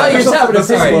 I know.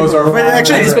 I've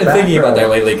just been thinking about that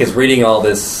lately because reading all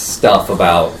this stuff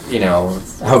about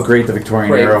how great the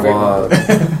Victorian era was,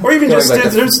 or even just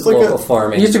there's local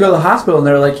farming. You used to go to the hospital and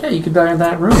they were like, "Yeah, you could die in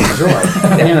that room." Enjoy.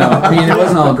 It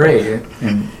wasn't all great.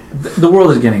 And the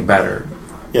world is getting better.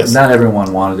 Yes. Not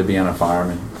everyone wanted to be on a farm,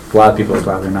 and a lot of people are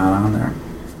glad they're not on there.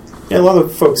 Yeah, a lot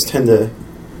of folks tend to.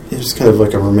 It's just kind of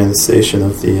like a romanticization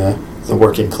of the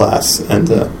working class,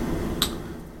 and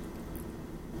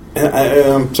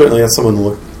I'm certainly as someone to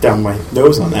look down my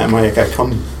nose on that. I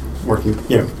come working,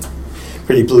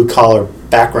 pretty blue collar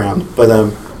background, but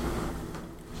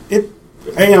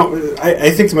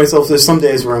I think to myself, there's some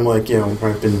days where I'm like,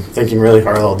 where I've been thinking really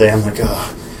hard all day. I'm like,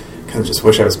 kind of just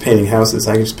wish I was painting houses.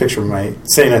 I can just picture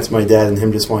saying that to my dad and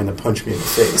him just wanting to punch me in the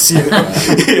face.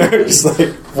 Just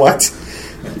like, what?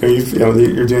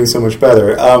 You're doing so much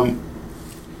better.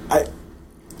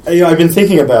 I've been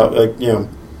thinking about,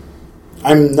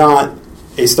 I'm not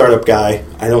a startup guy.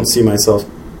 I don't see myself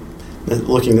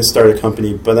looking to start a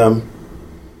company, but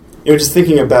just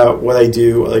thinking about what I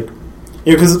do,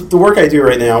 because the work I do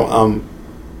right now,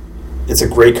 it's a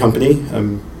great company.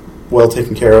 I'm well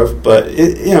taken care of, but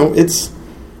it's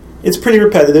pretty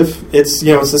repetitive. It's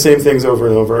it's the same things over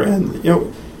and over, and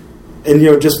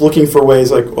just looking for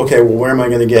ways like, okay, well, where am I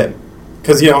going to get?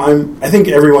 Because I think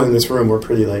everyone in this room, we're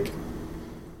pretty I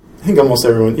think almost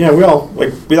everyone,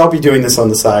 we'd all be doing this on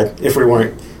the side if we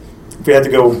had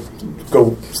to go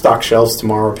stock shelves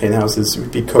tomorrow or paint houses,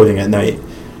 we'd be coding at night.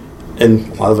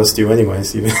 And a lot of us do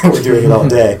anyways, even though we're doing it all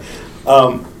day.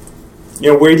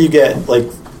 Where do you get, where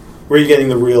are you getting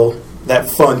that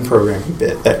fun programming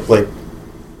bit that, like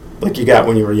you got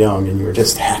when you were young and you were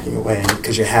just hacking away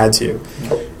because you had to?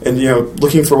 And,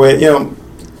 looking for ways, I've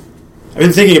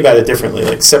been thinking about it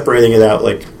differently, separating it out,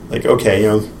 okay,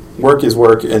 work is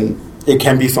work and it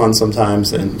can be fun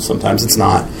sometimes and sometimes it's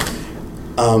not.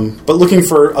 But looking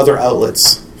for other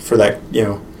outlets for that,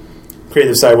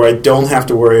 creative side where I don't have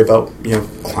to worry about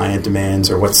client demands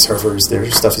or what servers their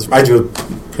stuff is. I do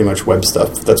pretty much web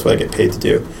stuff. That's what I get paid to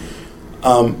do.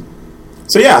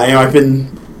 I've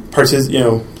been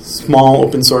small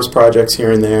open source projects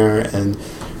here and there, and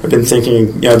I've been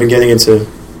thinking. I've been getting into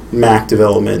Mac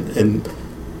development and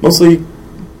mostly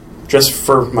just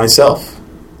for myself.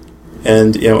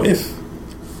 And if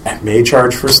I may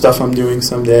charge for stuff I'm doing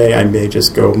someday, I may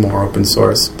just go more open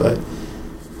source, but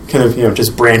kind of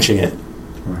just branching it.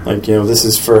 Right. This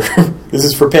is for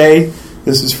pay,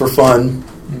 this is for fun,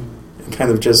 and kind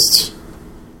of just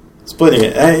splitting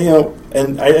it.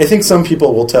 And I think some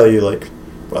people will tell you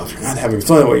well, if you're not having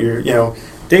fun with your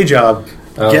day job,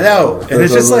 get out. And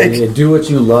it's just do what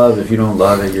you love. If you don't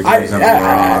love it, you're doing something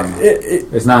wrong.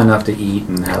 It's not enough to eat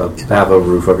and have a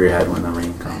roof over your head when the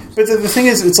rain comes. But the thing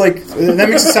is, it's that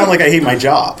makes it sound like I hate my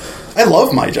job. I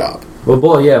love my job. Well,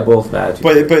 both bad.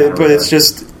 But it's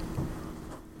just.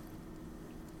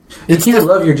 You can't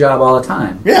love your job all the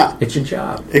time. Yeah. It's your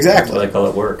job. Exactly. They call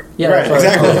it work. Yeah, right,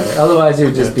 exactly. Otherwise, it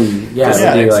would just be,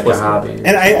 like a hobby.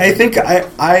 And I think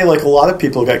I, like a lot of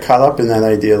people, got caught up in that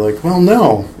idea, well,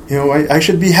 no, I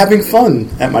should be having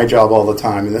fun at my job all the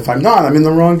time. And if I'm not, I'm in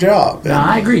the wrong job. And no,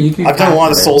 I agree. I've done a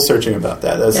lot of soul searching about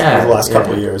that over the last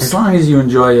couple of years. As long as you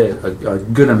enjoy it a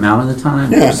good amount of the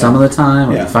time, or some of the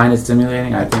time, or you find it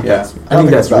stimulating, I think that's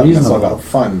reasonable. It's not about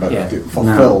fun, but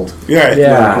fulfilled.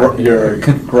 No. Your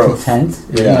growth. Content.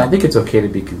 Yeah. I think it's okay to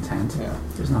be content. Yeah.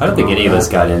 I don't think any of us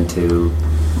got into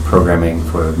programming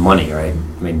for money, right?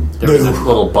 I mean, there was a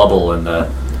little bubble in the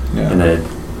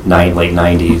late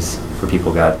 90s where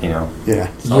people got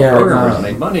programmers and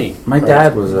made money. My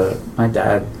dad was my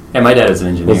dad is an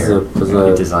engineer.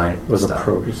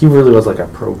 He really was like a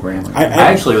programmer. I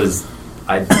actually was.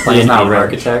 I planned to be an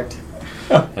architect.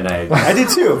 And I did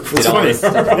too. It's funny.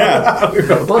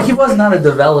 Well, he was not a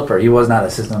developer. He was not a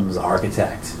systems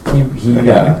architect. He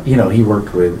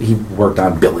worked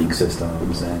on billing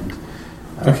systems and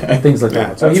things like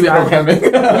that. So programming.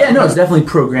 It's definitely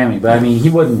programming. But I mean, he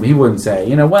wouldn't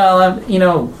say, I'm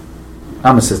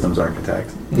a systems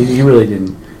architect. He really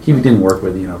didn't. He didn't work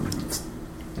with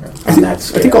I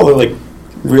think all the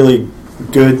really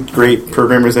good, great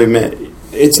programmers I've met,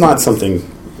 it's not something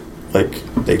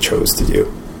they chose to do.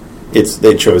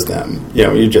 They chose them.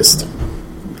 You just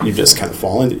kind of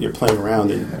fall into it. You're playing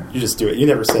around and you just do it. You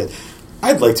never said,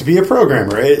 I'd like to be a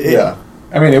programmer. I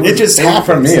mean, it just happened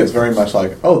for me. It's very much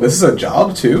this is a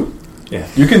job too. Yeah,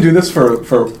 you can do this for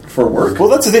work. Well,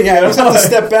 that's the thing. I always have to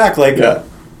step back, because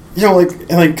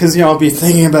I'll be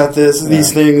thinking about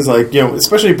these things,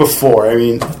 especially before. I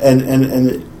mean,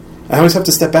 and I always have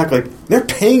to step back. They're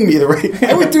paying me the right.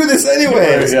 I would do this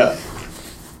anyways. Yeah.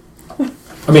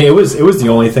 I mean, it was the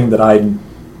only thing that I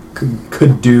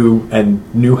could do and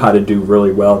knew how to do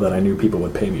really well that I knew people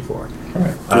would pay me for.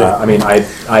 Right. I mean,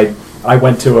 I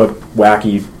went to a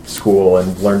wacky school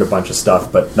and learned a bunch of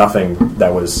stuff, but nothing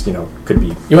that was could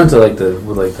be. You went to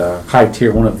the high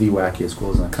tier, one of the wackiest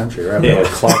schools in the country, right? Yeah.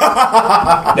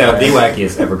 No, the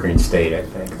wackiest Evergreen State, I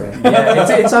think. Right?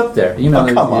 Yeah, it's up there.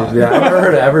 Come on. Yeah, I've never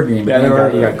heard of Evergreen.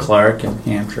 But you got Clark and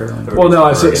Hampshire. Well,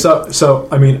 no, so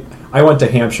I mean, I went to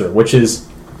Hampshire, which is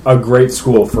a great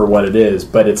school for what it is,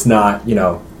 but it's not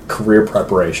career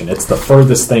preparation. It's the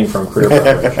furthest thing from career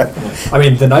preparation. I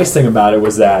mean, the nice thing about it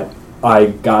was that I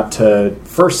got to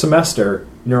first semester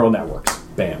neural networks,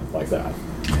 bam, like that.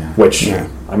 Yeah. Which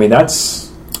I mean,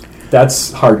 that's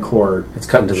hardcore. It's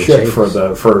cut into the shit chase.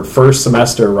 for first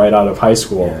semester right out of high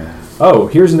school. Yeah. Oh,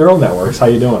 here's neural networks. How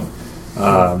you doing?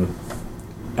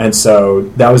 And so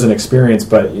that was an experience,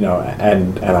 but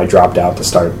and I dropped out to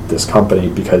start this company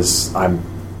because You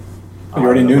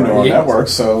already knew neural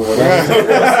networks, so what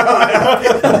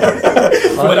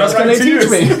else can they teach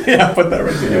me? Yeah, put that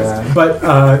right to use.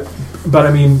 But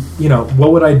I mean,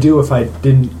 what would I do if I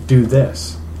didn't do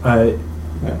this? I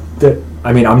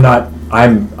mean, I'm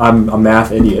a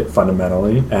math idiot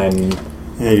fundamentally, and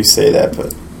Yeah, you say that,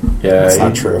 but Yeah, it's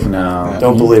not true. No,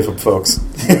 Don't believe him, folks.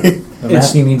 The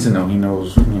math he needs to know. He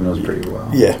knows pretty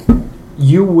well. Yeah.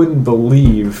 you wouldn't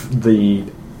believe the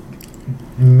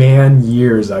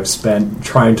years I've spent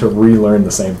trying to relearn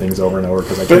the same things over and over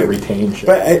because I can't retain shit.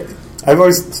 But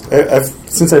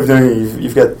since I've known you,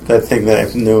 you've got that thing that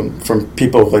I've known from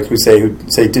people like who say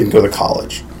didn't go to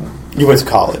college. You went to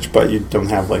college, but you don't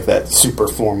have like that super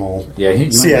formal. Yeah, he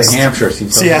went CS to Hampshire.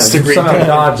 CS degree. Somehow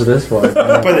dodged this one.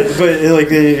 but like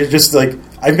they're just like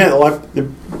I've met a lot.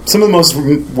 Some of the most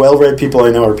well-read people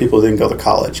I know are people who didn't go to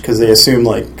college because they assume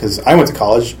because I went to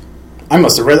college, I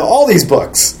must have read all these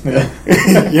books. Yeah.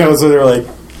 So they're like,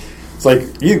 it's like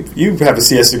you have a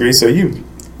CS degree, so you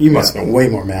must know way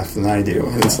more math than I do.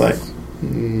 And it's like,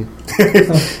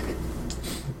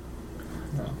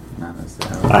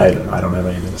 I don't have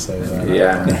anything to say to that.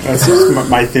 Yeah. that's just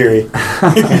my theory.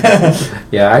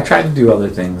 Yeah, I tried to do other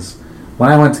things. When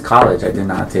I went to college, I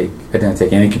didn't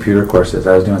take any computer courses.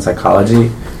 I was doing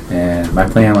psychology, and my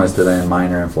plan was to then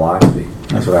minor in philosophy.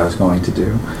 That's what I was going to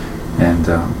do, and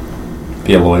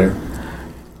Be a lawyer.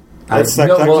 I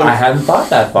hadn't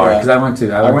thought that far because I went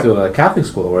to a Catholic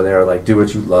school where they were like, do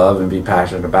what you love and be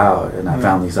passionate about, and I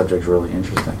found these subjects really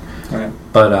interesting. Right.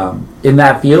 But in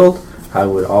that field, I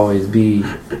would always be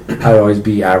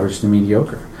average to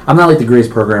mediocre. I'm not like the greatest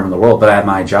programmer in the world, but at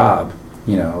my job,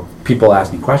 people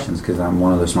ask me questions because I'm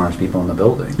one of the smartest people in the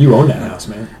building. You own that house,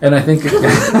 man. And I think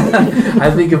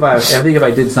I think if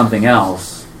I did something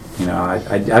else,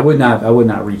 I would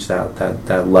not reach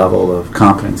that level of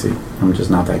competency. I'm just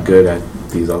not that good at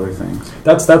these other things.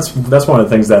 That's one of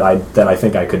the things that I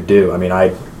think I could do. I mean,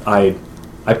 I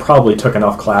probably took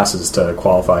enough classes to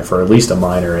qualify for at least a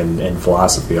minor in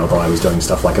philosophy, although I was doing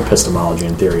stuff like epistemology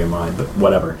and theory of mind, but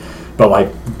whatever. But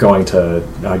like going to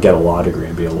get a law degree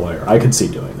and be a lawyer, I could see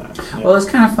doing that. Yeah. Well, it's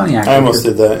kind of funny, actually. I almost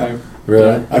did that.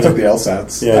 Really? I took the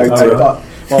LSATs. Yeah,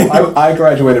 I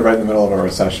graduated right in the middle of a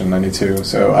recession, '92.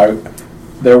 So I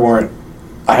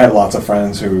had lots of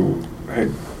friends who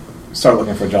had started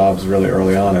looking for jobs really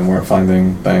early on and weren't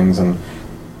finding things, and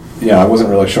I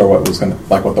wasn't really sure what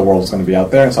the world was going to be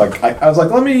out there. And so I was like,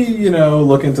 let me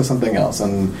look into something else,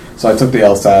 and so I took the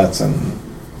LSATs and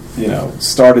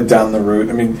started down the route.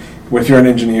 I mean, if you're an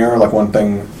engineer, like one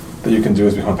thing that you can do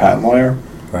is become a patent lawyer.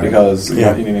 Right. Because you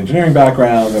need an engineering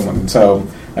background, and so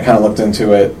I kind of looked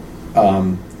into it,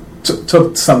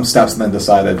 took some steps, and then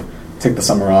decided to take the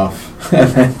summer off.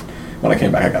 And then when I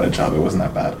came back, I got a job. It wasn't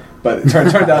that bad, but it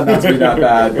turned out not to be that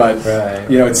bad. But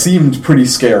it seemed pretty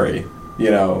scary.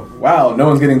 Wow, no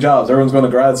one's getting jobs. Everyone's going to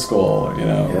grad school.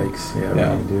 Yikes!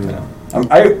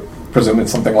 I presume it's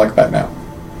something like that now.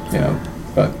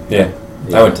 But I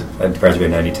graduated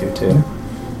in '92 too.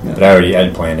 Yeah. But I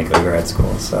had planned to go to grad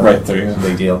school, so right there, it's a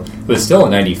big deal. But still,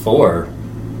 in '94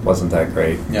 wasn't that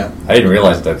great. Yeah, I didn't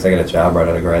realize it though because I got a job right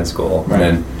out of grad school, right.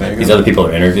 And then these other people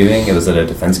are interviewing. It was at a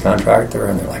defense contractor,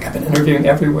 and they're like, "I've been interviewing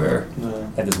everywhere." Yeah. I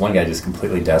had this one guy just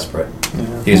completely desperate.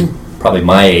 Yeah. He was probably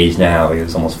my age now. He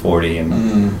was almost 40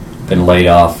 and been laid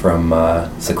off from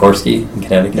Sikorsky in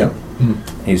Connecticut. Yep.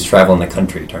 He was traveling the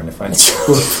country trying to find a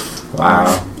job.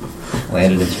 Wow.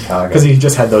 Landed in Chicago because he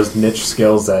just had those niche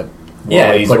skills that.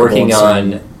 He's working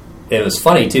on. It was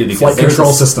funny too because flight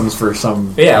control systems for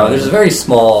some. Yeah, there's a very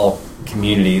small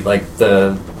community. Like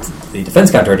the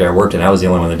defense contractor I worked in, I was the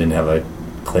only one that didn't have a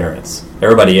clearance.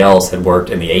 Everybody else had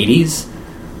worked in the '80s,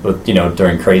 with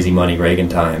during crazy money Reagan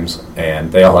times,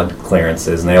 and they all had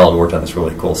clearances, and they all had worked on this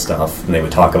really cool stuff. And they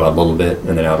would talk about it a little bit,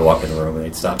 and then I would walk in the room and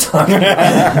they'd stop talking.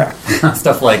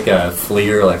 Stuff like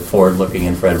FLIR, like forward-looking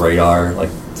infrared radar.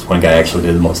 Like this one guy actually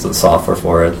did most of the software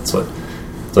for it.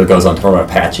 So it goes on top of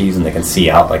Apaches, and they can see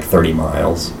out like 30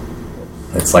 miles.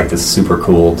 It's like this super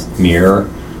cool mirror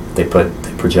they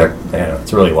project.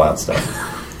 It's really wild stuff.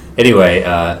 Anyway,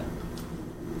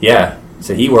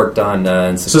 so he worked on.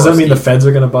 So does that mean the feds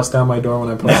are going to bust down my door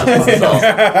when I put up?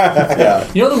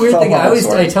 Yeah. The weird thing.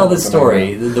 I tell this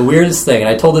story. The weirdest thing, and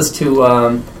I told this to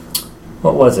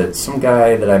what was it? Some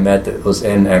guy that I met that was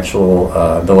in actual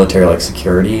military like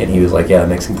security, and he was like, "Yeah, it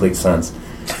makes complete sense."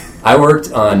 I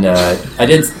worked on. I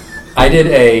did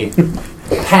a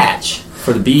patch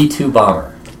for the B-2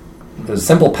 bomber. It was a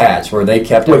simple patch where they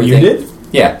kept everything. You did?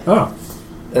 Yeah. Oh.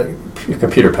 A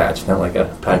computer patch, not like a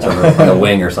patch on a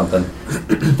wing or something.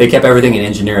 They kept everything in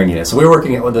engineering units. So we were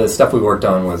working. The stuff we worked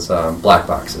on was black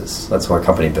boxes. That's what our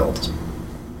company built.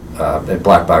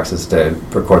 Black boxes to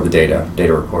record the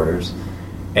data recorders,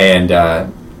 and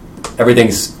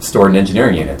everything's stored in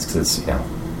engineering units because it's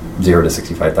 0 to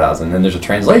 65,000. And there's a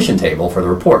translation table for the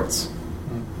reports,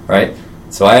 right?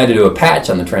 So I had to do a patch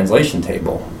on the translation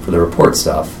table for the report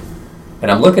stuff,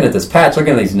 and I'm looking at this patch,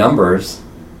 looking at these numbers.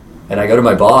 And I go to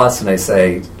my boss and I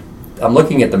say, I'm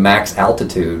looking at the max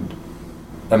altitude.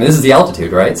 I mean, this is the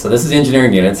altitude, right? So this is the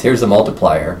engineering units. Here's the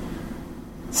multiplier.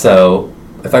 So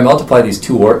if I multiply these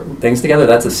two things together,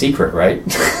 that's a secret, right?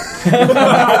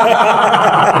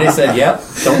 And they said, yep,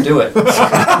 don't do it.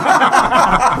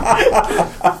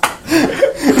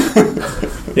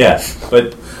 Yeah,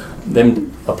 but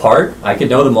then apart, I could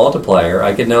know the multiplier.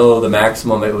 I could know the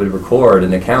maximum it would record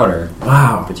in the counter.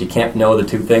 Wow. But you can't know the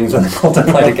two things when they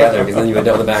multiply together because then you would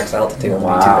know the max altitude.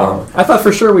 Wow. I thought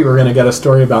for sure we were going to get a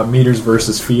story about meters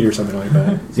versus feet or something like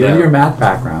that. See, with your math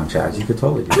background, Chad, you could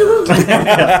totally do that.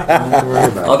 Don't have to worry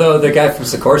about it. Although the guy from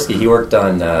Sikorsky, he worked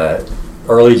on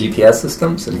early GPS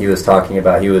systems, and he was talking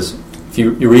about, if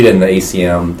you read in the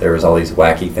ACM, there was all these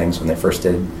wacky things when they first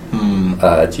did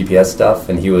GPS stuff,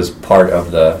 and he was part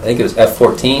of I think it was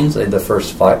F-14s, the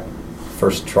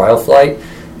first trial flight,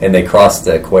 and they crossed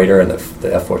the equator, and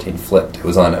the F-14 flipped. It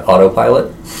was on autopilot.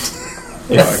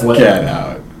 It flipped. Get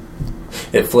out.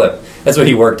 It flipped. That's what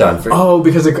he worked on.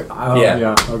 Because it...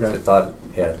 yeah, okay. I thought,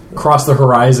 crossed the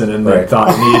horizon, and they thought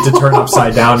it needed to turn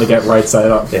upside down to get right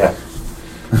side up. Yeah.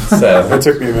 So That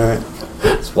took me a minute.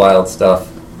 It's wild stuff.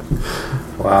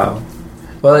 Wow.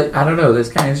 Well, I don't know. That's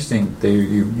kind of interesting.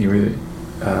 You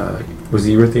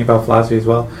were thinking about philosophy as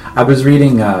well? I was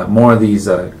reading more of these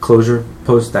closure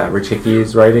posts that Rich Hickey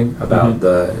is writing about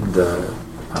the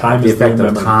effect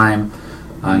of time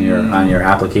on your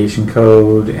application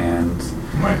code, and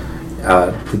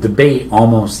the debate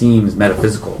almost seems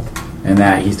metaphysical in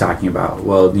that he's talking about,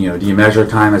 well, do you measure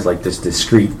time as like this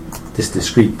discrete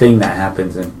thing that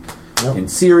happens in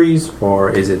series, or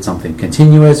is it something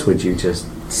continuous? Would you just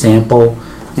sample?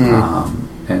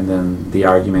 And then the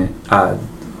argument,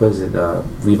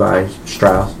 Levi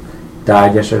Strauss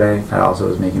died yesterday. That also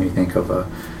was making me think of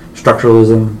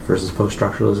structuralism versus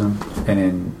post-structuralism. And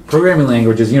in programming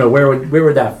languages, where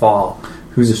would that fall?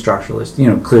 Who's a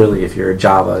structuralist? Clearly, if you're a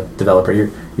Java developer,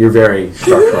 you're very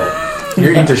structural.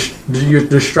 You're into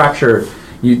the structure.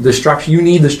 You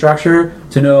need the structure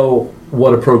to know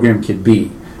what a program could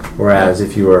be. Whereas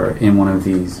if you are in one of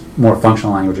these more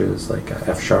functional languages like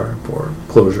F# or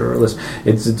Clojure or Lisp,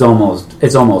 it's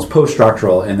almost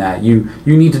post-structural in that you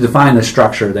need to define the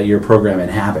structure that your program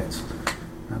inhabits.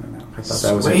 I don't know. I thought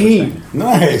that was interesting.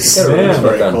 Nice. You got a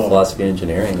book on cool. philosophy and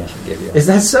engineering. I should give you. Is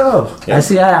that so? Yeah. I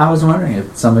see. I was wondering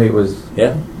if somebody was.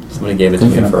 Yeah, somebody gave it to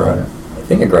me for I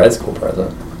think a grad school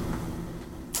present.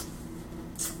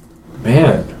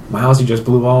 Man, Miles, you just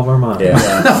blew all of our minds.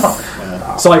 Yeah.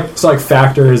 So like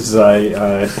factors,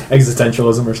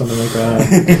 existentialism or something like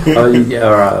that.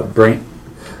 Or brain.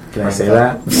 Can I say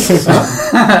that?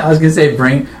 I was gonna say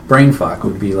brain fuck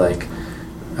would be like,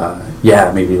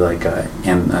 maybe like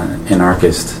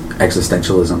anarchist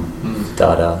existentialism.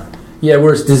 Dada. Yeah,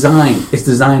 where it's designed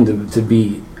to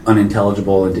be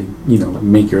unintelligible and to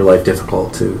make your life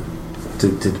difficult to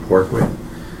work with.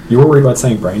 You were worried about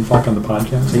saying brain fuck on the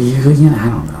podcast? I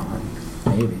don't know.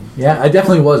 Maybe. Yeah, I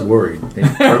definitely was worried. For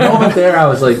a moment there, I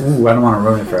was like, "Ooh, I don't want to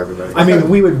ruin it for everybody." I mean,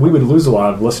 we would lose a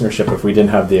lot of listenership if we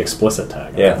didn't have the explicit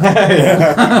tag.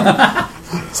 Yeah.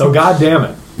 So, God damn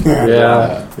it.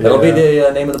 Yeah. That'll be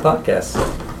the name of the podcast.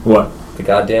 What? The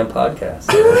goddamn podcast.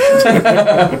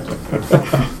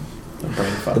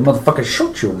 The motherfucker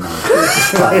shot you, man.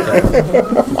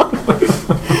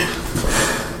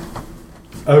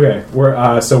 Okay,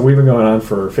 we've been going on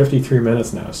for 53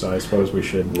 minutes now, so I suppose we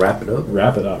should wrap it up.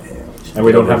 And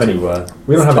we don't have any.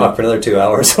 We don't have talk for another 2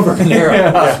 hours over an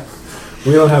era.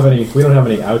 We don't have any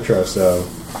outro, so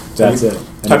that's it.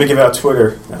 Time to give out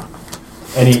Twitter. No.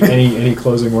 Any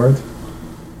closing words?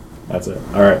 That's it.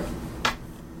 All right.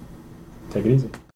 Take it easy.